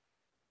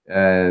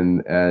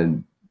 and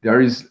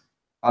there is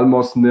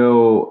almost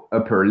no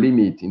upper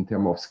limit in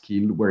terms of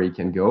skill where you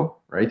can go.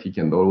 Right, you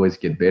can always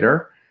get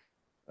better.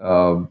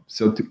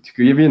 So to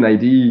give you an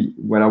idea,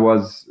 when I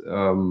was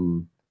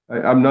I'm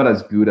not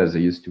as good as I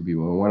used to be.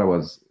 When I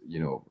was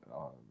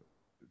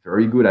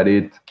very good at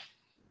it,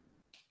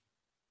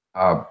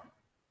 uh,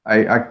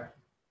 I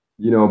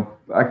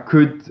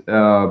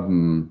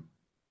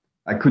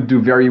I could do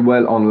very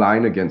well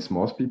online against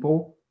most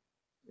people,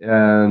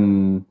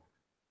 and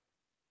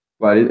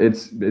but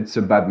it's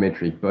a bad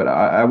metric. But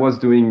I was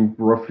doing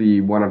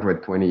roughly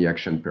 120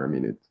 action per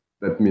minute.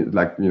 That means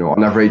like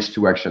on average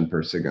 2 action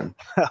per second.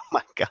 oh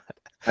my God.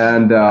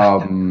 And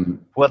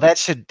Well, that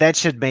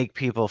should make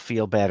people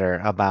feel better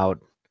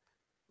about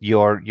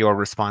your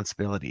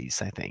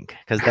responsibilities, I think,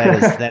 because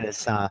that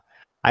is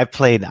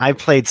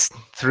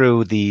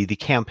through the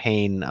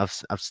campaign of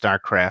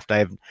StarCraft.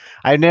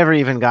 I've never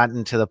even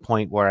gotten to the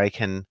point where I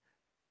can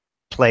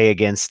play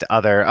against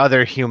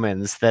other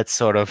humans. That's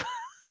sort of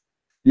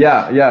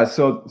yeah.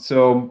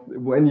 So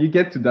when you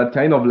get to that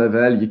kind of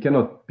level, you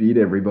cannot beat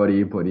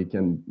everybody, but you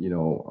can,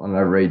 on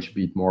average,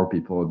 beat more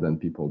people than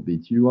people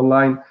beat you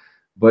online.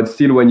 But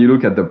still, when you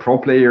look at the pro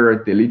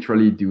player, they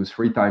literally do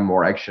 3 times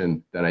more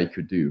action than I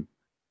could do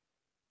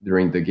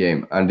during the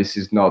game, and this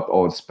is not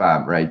all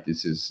spam, right?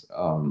 This is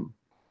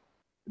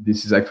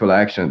actual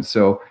action.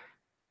 So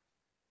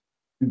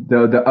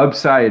the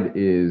upside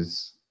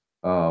is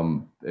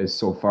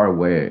so far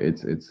away.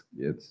 It's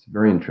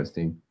very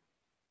interesting.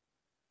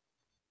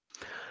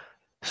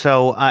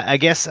 so. I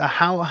guess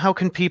how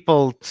can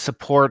people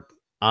support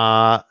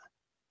uh,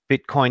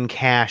 Bitcoin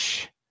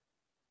Cash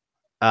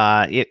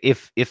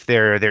if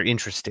they're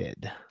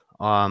interested,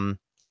 um,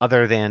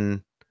 other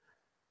than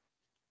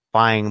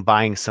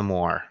buying some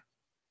more.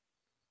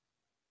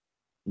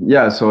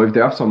 Yeah, so if they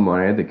have some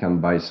money, they can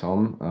buy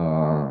some.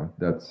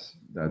 That's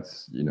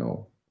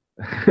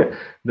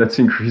that's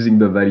increasing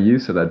the value,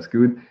 so that's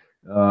good.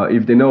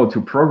 If they know to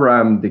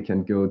program, they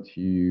can go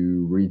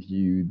to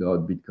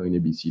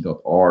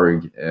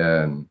review.bitcoinabc.org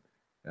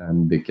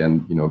and they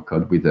can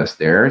code with us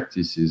there.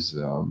 This is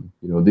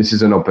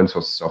an open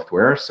source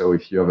software, so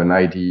if you have an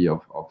idea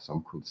of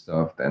some cool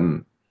stuff,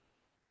 then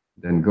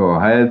go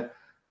ahead.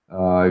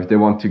 If they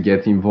want to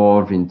get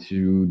involved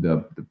into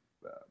the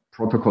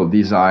protocol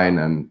design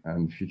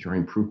and future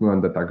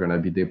improvement that are going to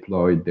be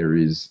deployed, there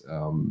is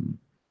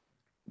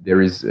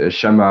a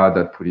schema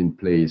that put in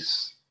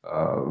place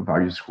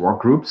various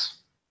work groups.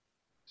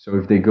 So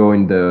if they go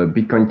in the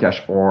Bitcoin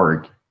Cash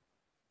org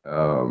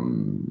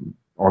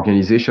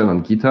organization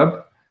on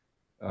GitHub,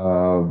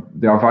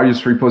 there are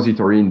various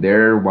repositories in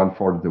there, one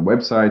for the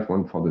website,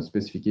 one for the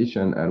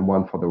specification, and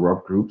one for the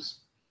work groups.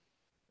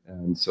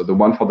 And so the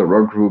one for the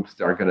work groups,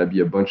 there are going to be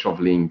a bunch of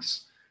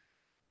links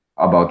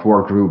about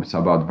work groups,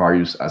 about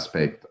various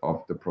aspects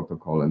of the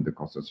protocol and the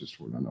consensus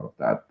rule and all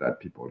of that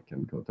people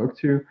can go talk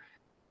to.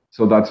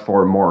 So that's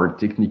for more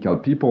technical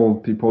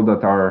people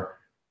that are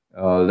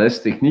less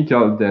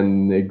technical.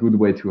 Then a good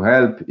way to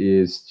help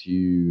is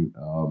to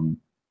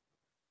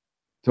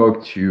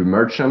talk to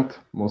merchant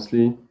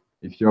mostly.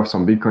 If you have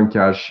some Bitcoin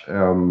Cash,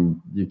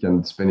 you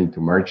can spend it to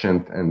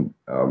merchant, and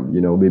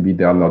maybe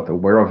they are not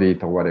aware of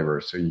it or whatever.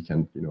 So you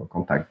can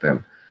contact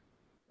them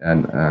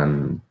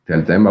and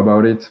tell them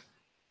about it.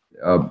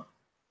 Tell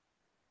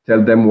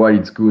them why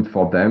it's good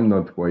for them,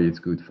 not why it's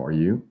good for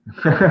you.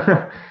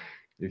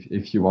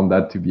 if you want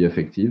that to be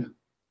effective.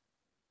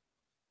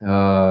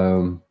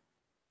 Um,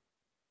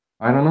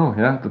 I don't know.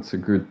 Yeah, that's a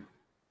good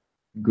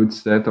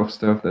set of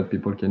stuff that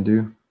people can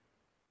do.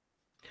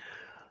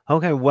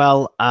 Okay,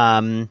 well,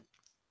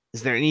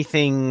 is there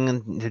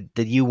anything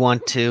that you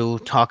want to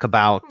talk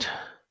about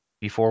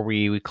before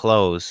we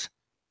close?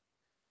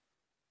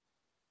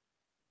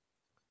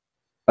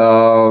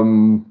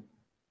 Um,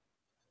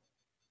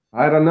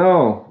 I don't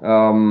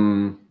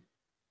know.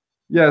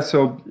 Yeah,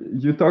 so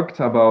you talked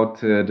about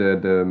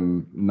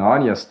the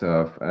Narnia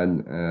stuff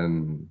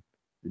and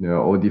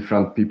how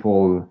different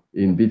people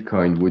in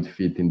Bitcoin would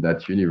fit in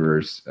that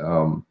universe.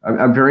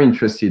 I'm very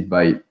interested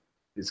by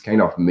this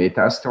kind of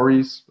meta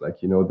stories,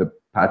 like the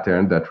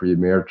pattern that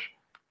reemerge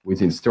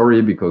within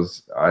story,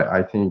 because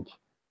I think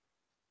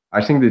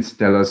I think this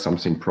tells us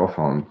something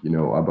profound,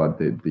 about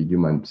the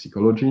human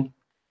psychology.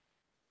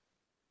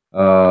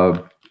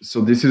 Uh,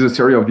 so this is a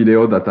series of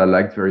video that I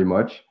liked very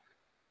much.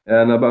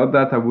 And about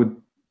that, I would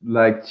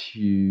like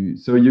to.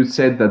 So you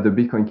said that the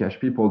Bitcoin Cash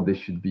people, they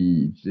should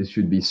be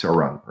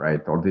Sauron,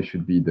 right? Or they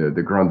should be the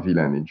grand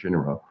villain in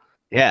general.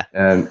 Yeah.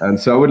 And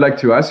so I would like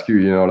to ask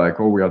you, like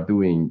how we are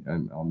doing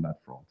on that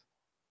front.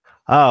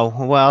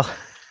 Oh, well,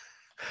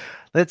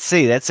 let's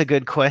see. That's a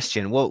good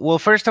question. Well,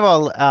 first of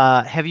all,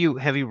 have you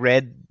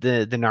read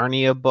the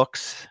Narnia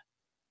books?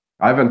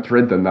 I haven't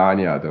read the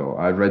Narnia though.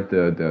 I read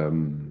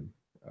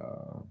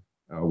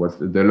what's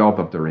the Lord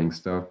of the Rings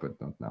stuff, but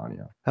not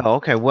Narnia. Oh,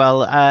 okay.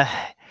 Well,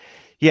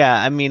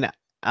 yeah, I mean,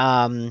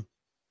 um,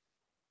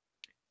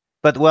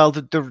 but well,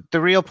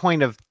 the real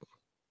point of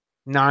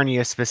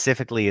Narnia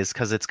specifically is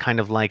because it's kind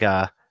of like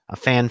a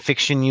fan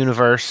fiction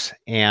universe,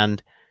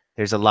 and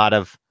there's a lot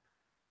of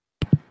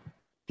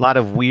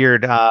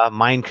weird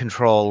mind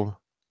control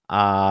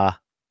uh,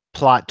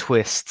 plot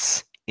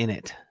twists in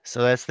it.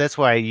 So that's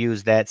why I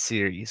use that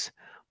series.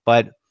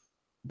 But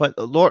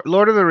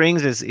Lord of the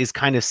Rings is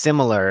kind of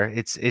similar.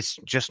 It's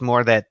just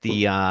more that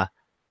the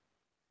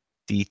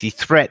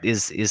threat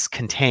is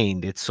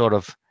contained. It's sort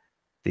of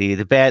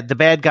the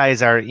bad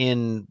guys are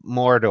in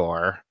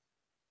Mordor,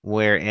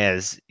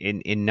 whereas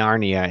in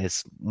Narnia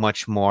it's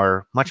much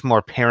more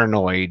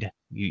paranoid.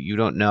 You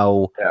don't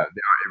know. Yeah, they are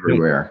You don't,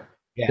 everywhere.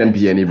 yeah, Can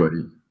be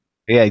anybody.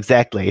 yeah,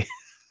 exactly.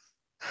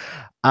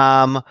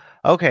 Um,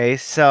 okay,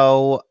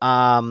 so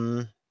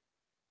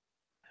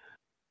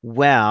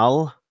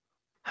well,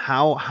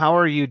 how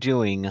are you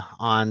doing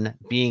on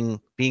being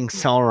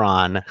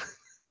Sauron?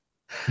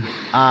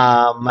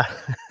 Um,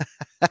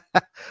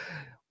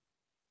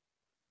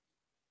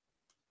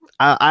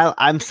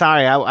 I'm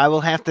sorry. I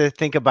will have to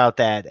think about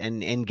that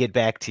and get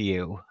back to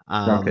you.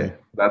 Okay,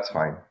 that's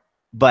fine.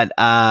 But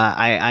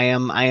I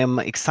am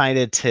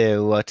excited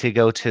to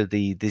go to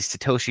the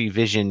Satoshi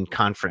Vision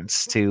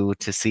conference to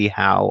see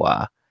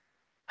how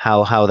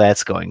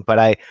that's going. But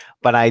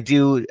I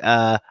do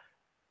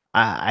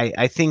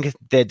I think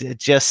that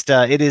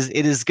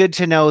it is good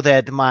to know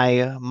that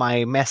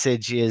my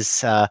message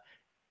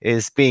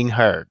is being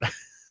heard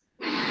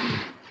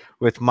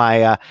with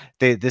my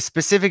the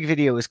specific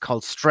video is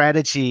called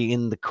Strategy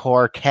in the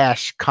Core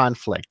Cache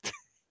Conflict.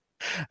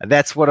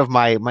 That's one of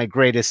my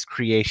greatest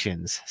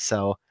creations.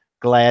 So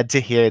glad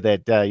to hear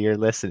that you're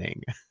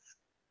listening.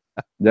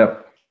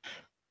 Yep.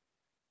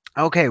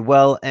 Okay,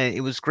 well,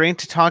 it was great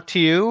to talk to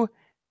you,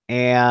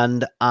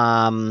 and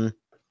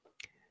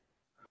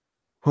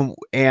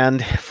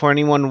and for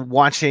anyone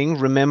watching,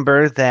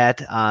 remember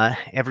that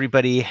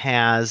everybody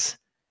has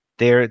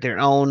their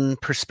own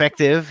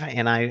perspective,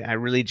 and I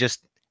really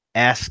just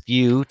ask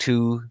you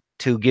to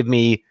give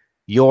me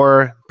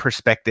your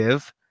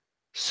perspective.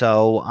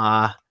 So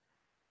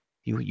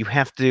you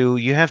have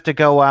to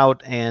go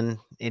out and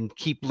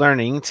keep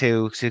learning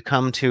to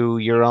come to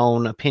your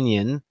own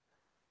opinion.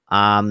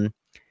 Um,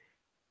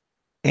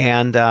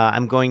 and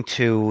I'm going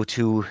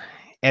to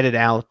edit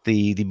out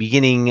the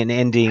beginning and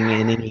ending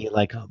and any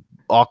like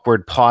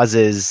awkward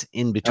pauses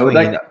in between.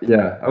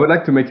 I would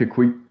like to make a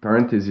quick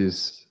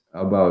parenthesis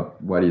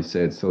about what you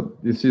said. So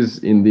this is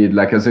indeed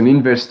like as an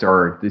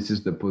investor, this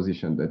is the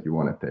position that you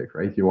want to take,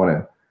 right? You want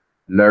to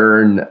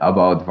learn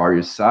about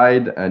various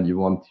side and you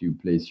want to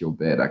place your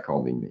bet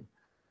accordingly.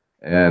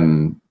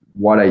 And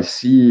what I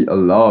see a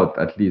lot,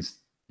 at least,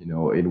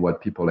 in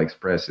what people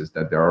express is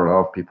that there are a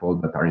lot of people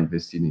that are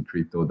invested in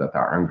crypto that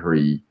are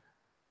angry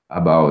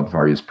about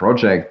various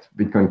projects,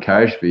 Bitcoin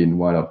Cash being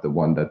one of the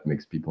one that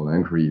makes people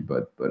angry,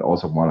 but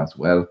also one as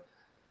well.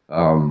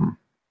 Um,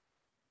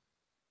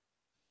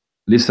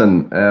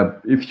 Listen,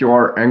 if you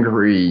are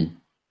angry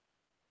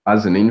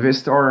as an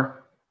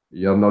investor,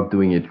 you're not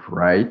doing it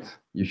right.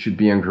 You should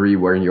be angry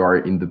when you are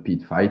in the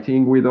pit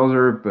fighting with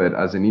other, but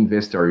as an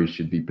investor, you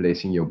should be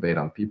placing your bet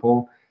on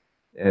people.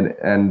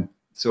 And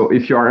so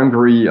if you are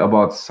angry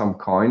about some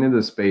coin in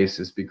the space,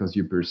 it's because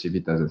you perceive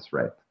it as a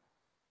threat,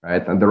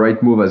 right? And the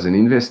right move as an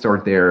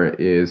investor there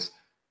is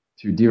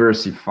to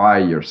diversify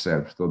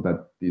yourself so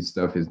that this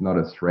stuff is not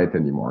a threat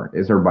anymore,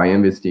 either by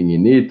investing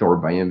in it or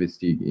by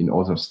investing in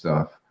other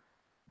stuff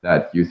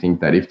that you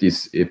think that if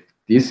this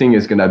thing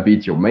is gonna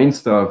beat your main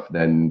stuff,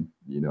 then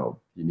you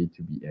need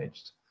to be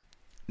edged.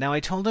 Now,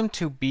 I told him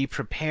to be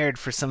prepared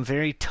for some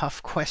very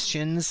tough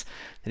questions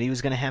that he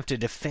was going to have to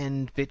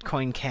defend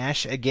Bitcoin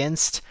Cash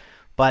against,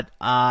 but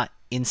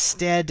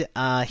instead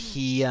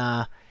he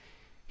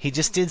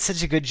just did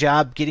such a good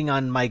job getting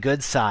on my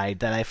good side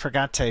that I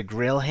forgot to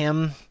grill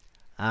him.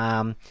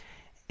 Um,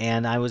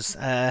 and I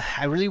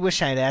really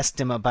wish I had asked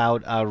him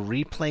about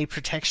replay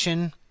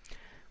protection,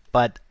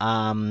 but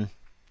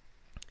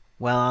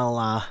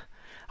well,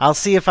 I'll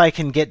see if I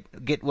can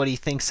get what he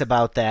thinks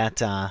about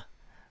that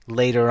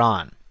later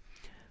on.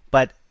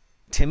 But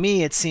to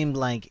me, it seemed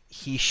like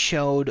he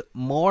showed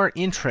more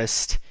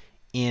interest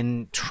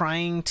in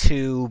trying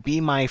to be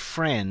my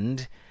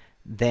friend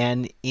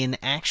than in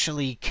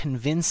actually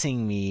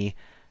convincing me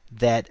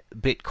that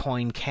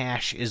Bitcoin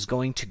Cash is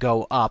going to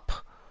go up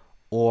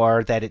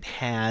or that it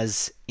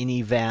has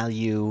any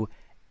value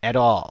at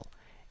all.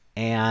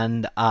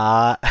 And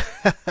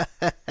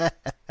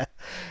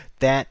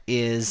that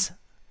is,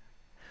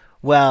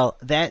 well,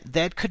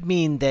 that could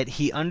mean that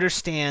he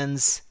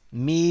understands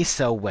me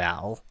so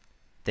well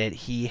that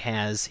he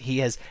has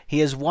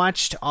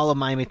watched all of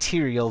my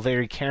material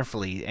very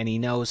carefully, and he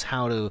knows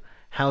how to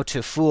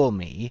fool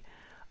me.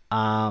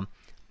 Um,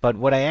 but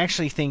what I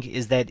actually think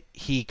is that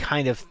he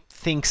kind of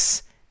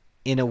thinks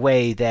in a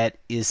way that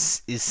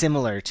is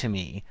similar to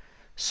me.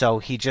 So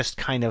he just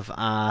kind of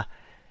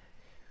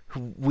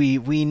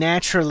we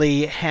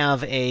naturally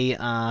have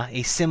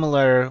a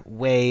similar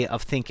way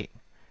of thinking.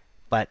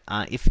 But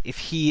if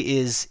he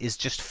is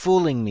just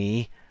fooling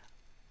me,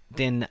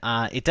 then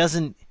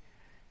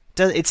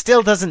it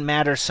still doesn't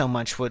matter so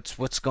much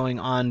what's going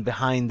on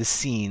behind the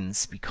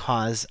scenes,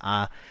 because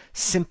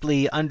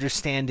simply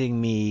understanding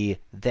me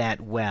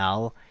that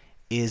well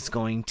is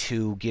going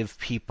to give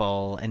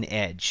people an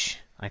edge,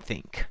 I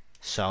think.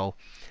 So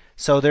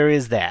there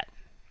is that.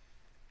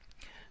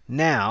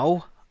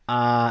 Now,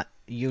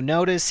 you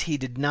notice he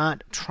did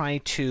not try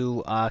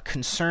to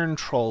concern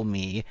troll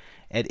me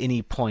at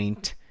any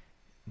point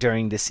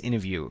during this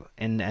interview,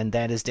 and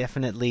that is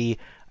definitely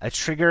a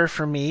trigger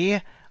for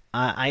me.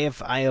 I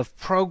have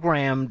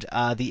programmed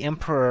the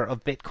Emperor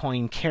of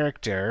Bitcoin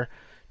character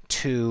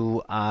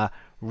to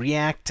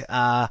react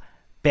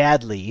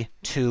badly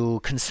to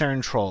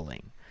concern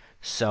trolling.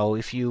 So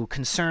if you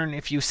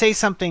say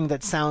something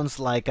that sounds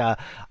like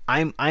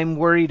I'm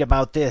worried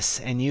about this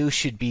and you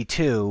should be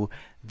too,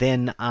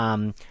 then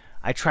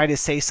I try to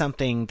say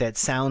something that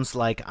sounds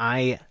like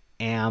I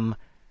am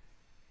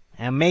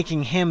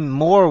making him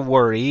more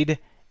worried,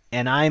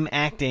 and I'm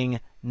acting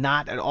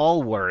not at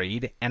all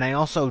worried, and I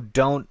also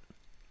don't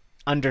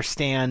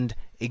understand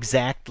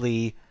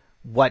exactly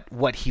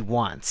what he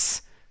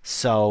wants.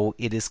 So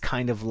it is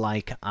kind of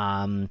like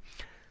I'm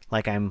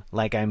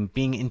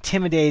being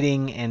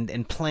intimidating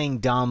and playing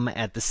dumb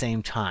at the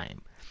same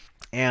time.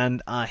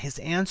 And his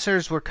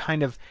answers were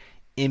kind of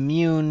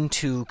immune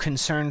to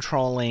concern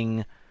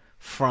trolling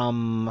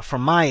from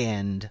my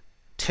end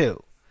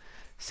too.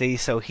 See,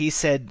 so he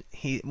said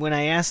when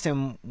I asked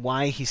him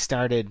why he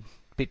started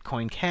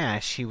Bitcoin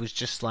Cash, he was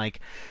just like,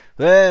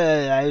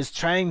 well, I was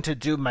trying to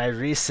do my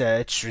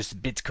research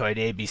with Bitcoin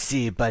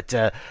ABC, but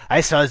I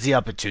saw the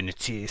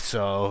opportunity,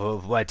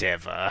 so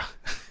whatever.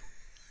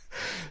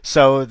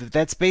 So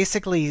that's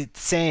basically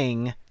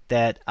saying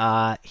that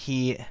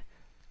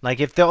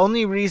if the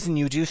only reason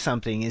you do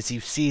something is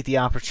you see the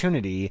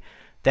opportunity,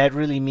 that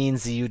really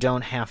means that you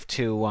don't have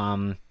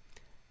to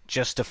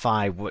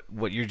justify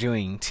what you're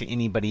doing to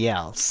anybody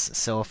else.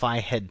 So if I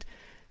had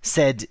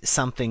said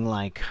something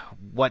like,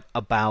 what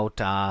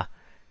about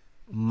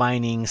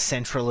mining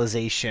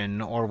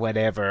centralization or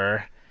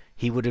whatever,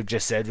 he would have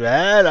just said,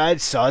 well, I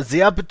saw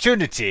the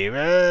opportunity.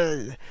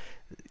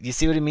 You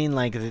see what I mean?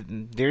 Like,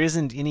 there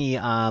isn't any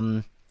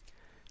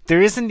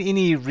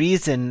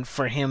reason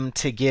for him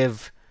to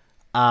give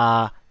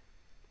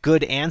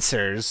good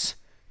answers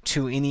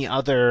to any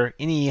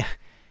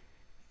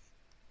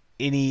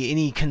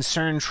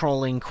concern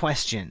trolling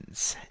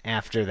questions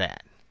after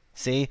that.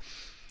 See,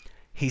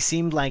 he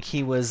seemed like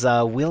he was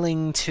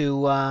willing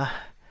to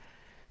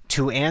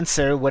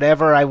answer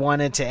whatever I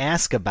wanted to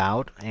ask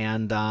about,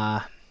 and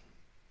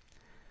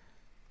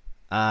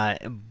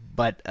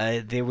but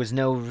there was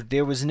no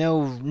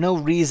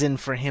reason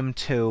for him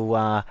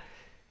to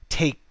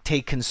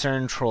take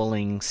concern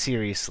trolling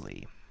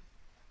seriously.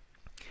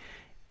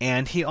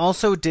 And he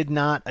also did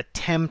not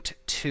attempt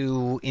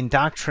to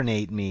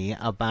indoctrinate me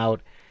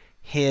about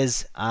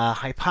his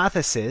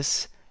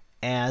hypothesis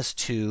as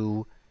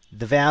to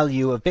the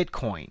value of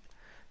Bitcoin.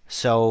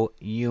 So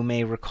you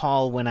may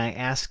recall when I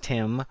asked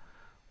him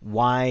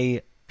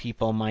why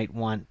people might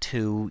want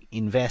to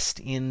invest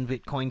in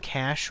Bitcoin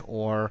Cash,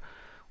 or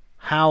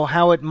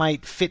how it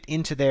might fit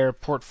into their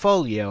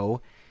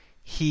portfolio,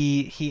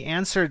 he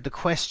answered the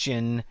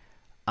question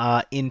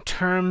in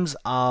terms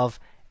of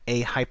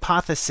a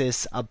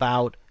hypothesis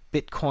about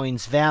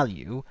Bitcoin's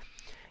value,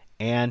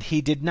 and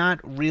he did not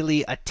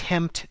really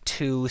attempt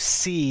to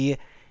see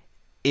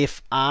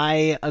if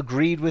I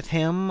agreed with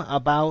him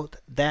about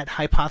that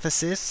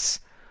hypothesis,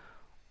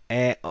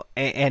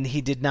 and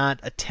he did not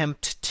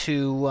attempt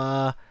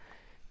to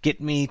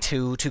get me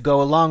to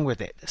go along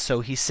with it. So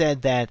he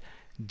said that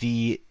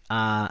the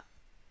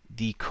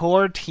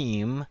core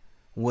team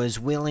was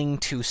willing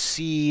to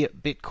see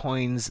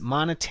Bitcoin's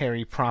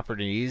monetary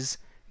properties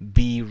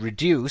be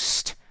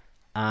reduced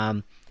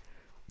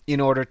in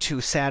order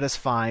to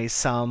satisfy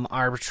some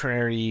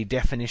arbitrary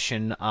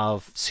definition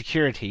of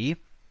security.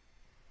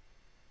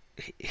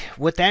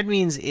 What that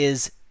means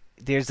is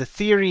there's a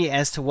theory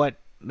as to what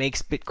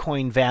makes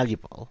Bitcoin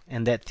valuable,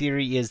 and that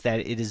theory is that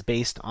it is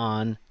based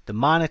on the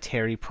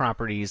monetary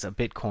properties of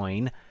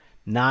Bitcoin,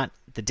 not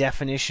the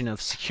definition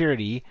of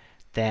security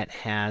that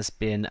has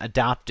been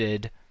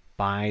adopted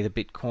by the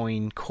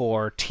Bitcoin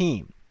core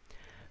team.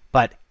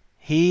 But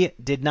he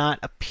did not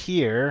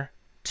appear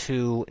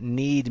to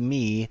need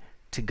me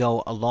to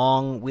go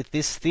along with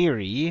this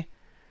theory,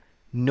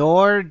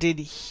 nor did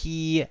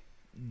he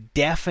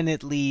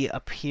definitely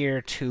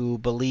appear to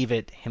believe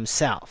it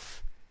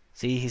himself.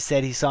 See, he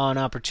said he saw an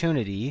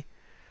opportunity.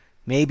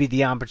 Maybe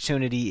the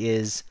opportunity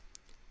is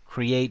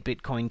create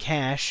Bitcoin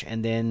Cash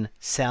and then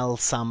sell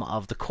some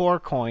of the core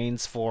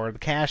coins for the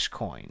cash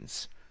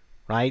coins,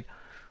 right?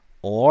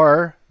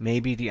 Or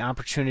maybe the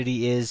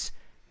opportunity is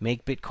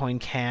make Bitcoin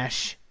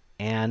Cash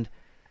and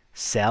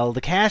sell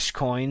the cash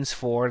coins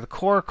for the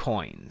core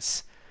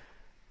coins.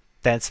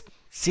 That's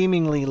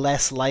seemingly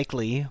less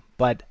likely,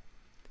 but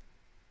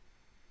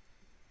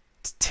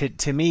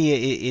to me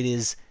it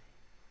is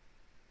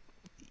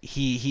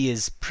he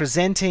is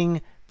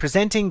presenting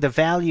the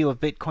value of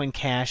Bitcoin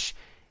Cash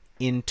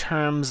in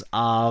terms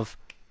of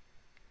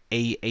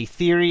a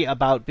theory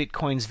about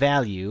Bitcoin's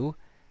value,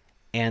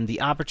 and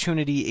the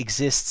opportunity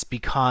exists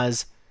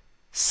because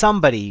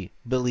somebody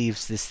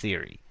believes this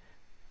theory.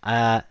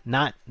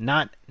 Not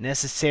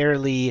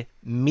necessarily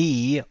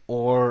me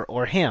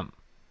or him.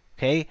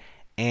 Okay?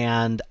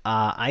 And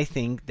I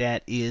think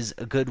that is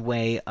a good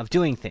way of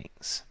doing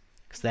things,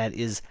 because that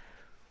is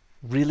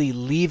really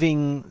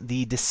leaving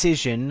the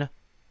decision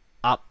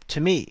up to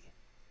me,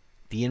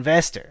 the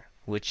investor,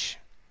 which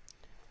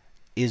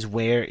is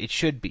where it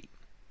should be.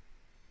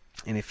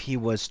 And if he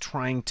was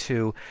trying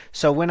to,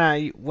 so when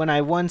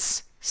I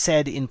once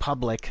said in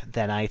public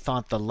that I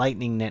thought the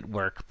Lightning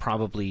Network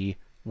probably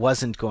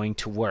wasn't going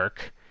to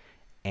work,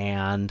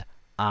 and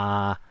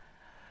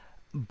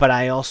but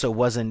I also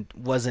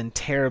wasn't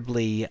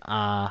terribly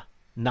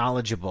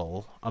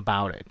knowledgeable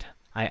about it.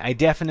 I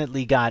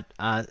definitely got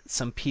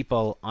some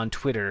people on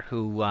Twitter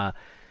who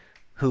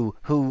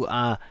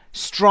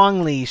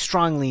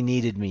strongly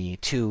needed me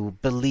to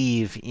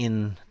believe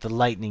in the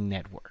Lightning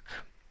Network.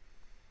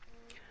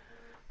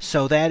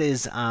 So that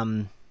is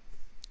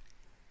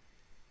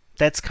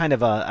that's kind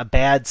of a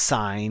bad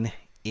sign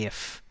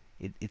if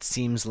it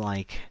seems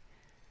like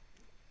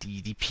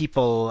the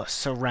people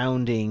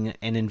surrounding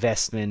an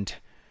investment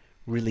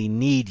really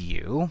need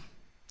you.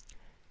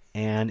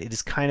 And it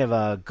is kind of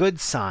a good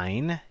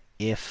sign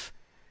if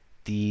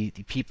the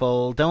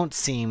people don't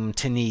seem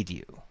to need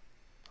you.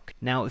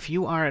 Now, if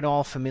you are at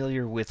all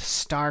familiar with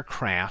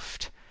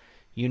StarCraft,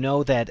 you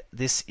know that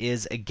this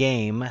is a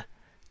game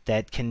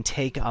that can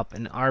take up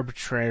an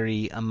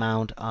arbitrary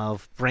amount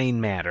of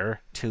brain matter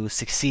to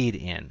succeed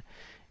in.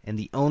 And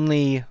the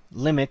only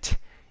limit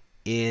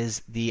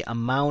is the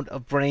amount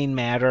of brain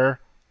matter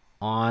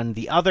on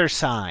the other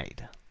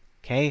side.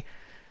 Okay?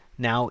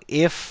 Now,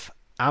 if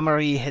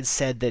Amaury had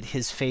said that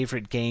his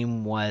favorite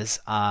game was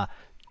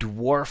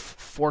Dwarf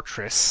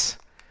Fortress,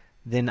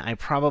 then I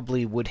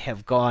probably would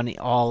have gone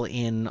all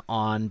in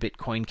on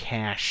Bitcoin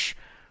Cash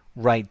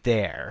right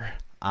there.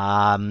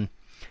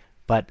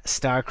 But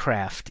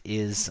StarCraft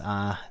is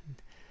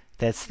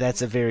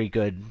that's a very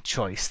good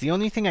choice. The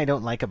only thing I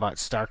don't like about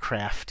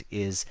StarCraft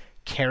is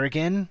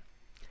Kerrigan,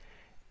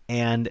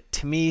 and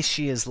to me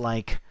she is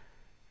like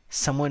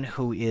someone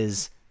who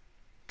is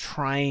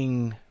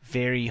trying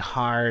very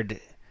hard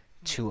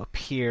to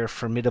appear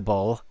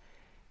formidable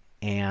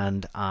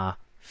and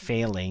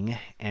failing,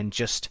 and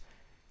just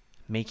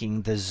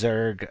making the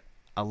Zerg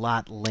a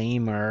lot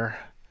lamer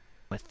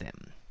with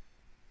them.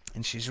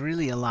 And she's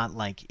really a lot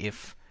like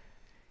if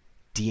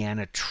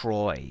Deanna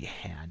Troi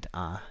had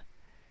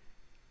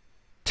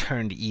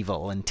turned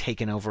evil and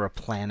taken over a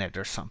planet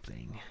or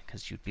something.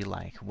 Because you'd be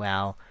like,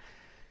 well,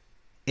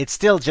 it's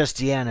still just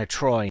Deanna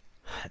Troi.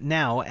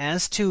 Now,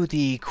 as to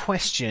the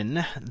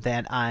question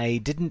that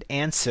I didn't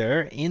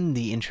answer in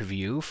the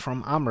interview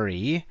from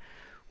Amaury,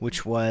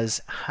 which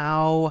was,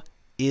 how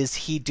is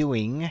he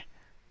doing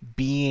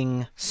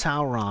being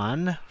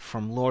Sauron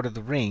from Lord of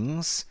the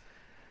Rings?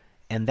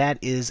 And that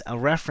is a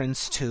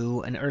reference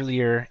to an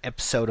earlier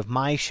episode of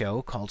my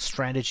show called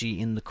Strategy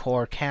in the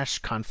Core Cash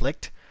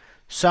Conflict.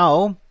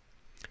 So,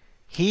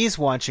 he's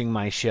watching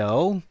my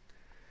show.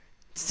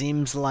 It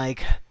seems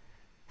like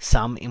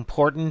some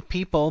important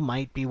people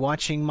might be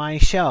watching my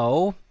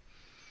show.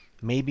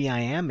 Maybe I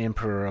am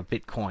Emperor of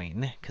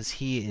Bitcoin, because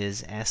he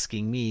is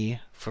asking me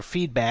for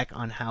feedback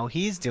on how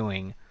he's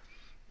doing.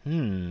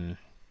 And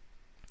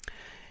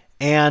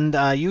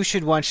you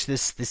should watch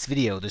this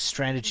video, the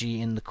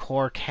Strategy in the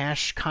Core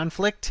Cash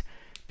Conflict,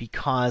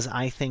 because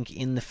I think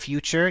in the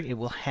future it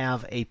will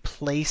have a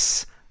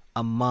place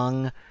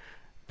among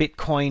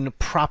Bitcoin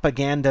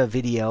propaganda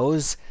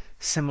videos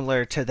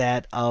similar to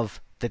that of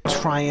The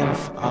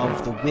Triumph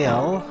of the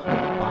Will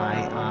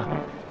by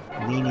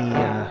Leni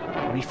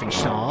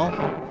Riefenstahl.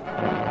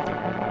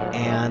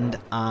 And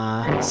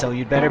so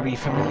you'd better be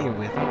familiar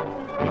with it.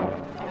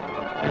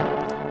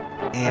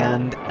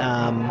 And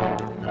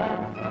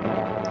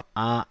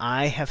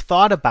I have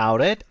thought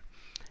about it,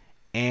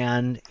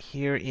 and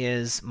here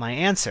is my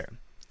answer.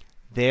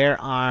 There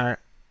are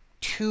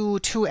two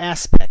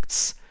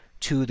aspects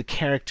to the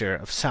character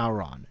of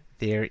Sauron.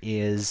 There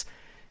is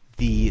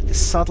the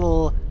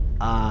subtle,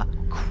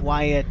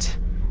 quiet,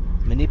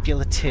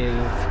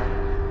 manipulative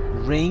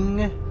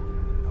ring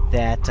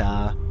that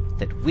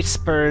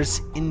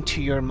whispers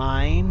into your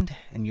mind,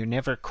 and you're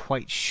never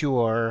quite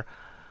sure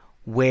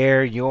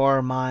where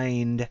your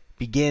mind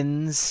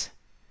begins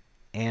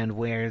and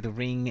where the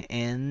ring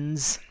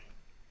ends.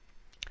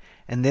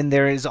 And then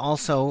there is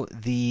also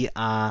the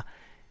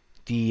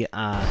giant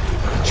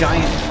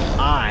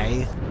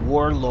eye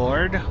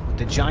warlord with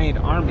the giant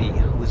army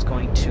who is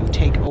going to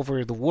take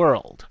over the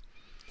world.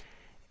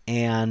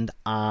 And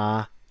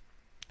I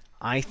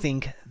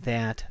think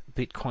that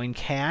Bitcoin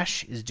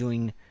Cash is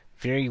doing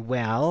very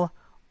well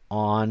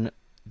on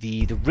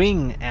the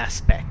ring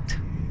aspect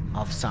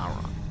of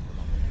Sauron,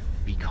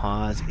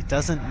 because it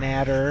doesn't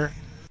matter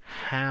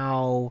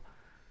how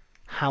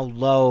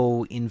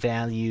low in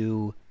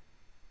value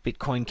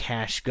Bitcoin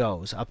Cash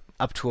goes,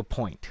 up to a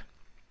point,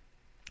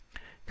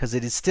 because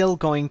it is still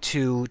going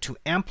to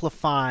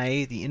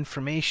amplify the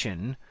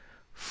information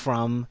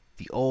from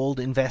the old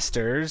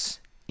investors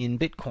in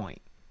Bitcoin.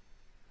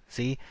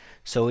 See?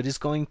 So it is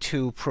going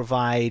to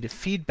provide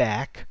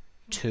feedback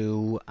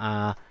to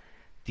the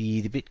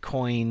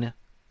Bitcoin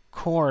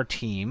core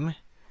team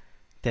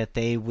that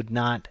they would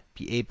not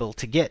be able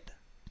to get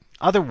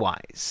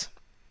otherwise.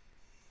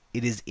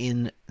 It is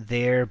in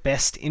their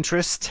best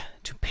interest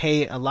to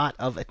pay a lot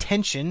of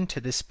attention to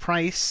this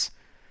price,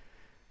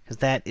 because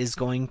that is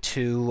going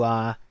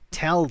to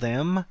tell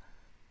them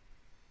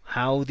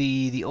how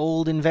the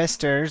old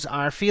investors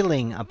are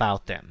feeling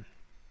about them.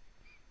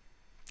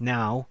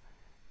 Now,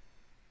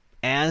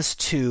 as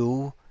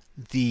to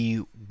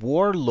the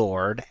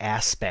warlord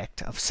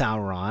aspect of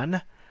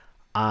Sauron,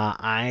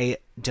 I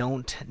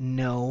don't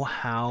know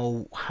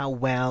how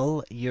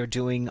well you're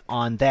doing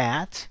on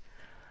that,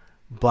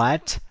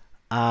 but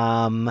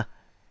I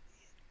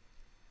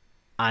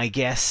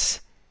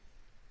guess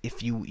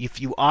if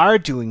you are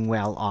doing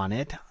well on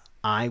it,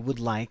 I would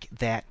like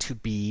that to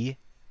be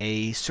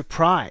a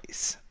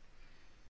surprise.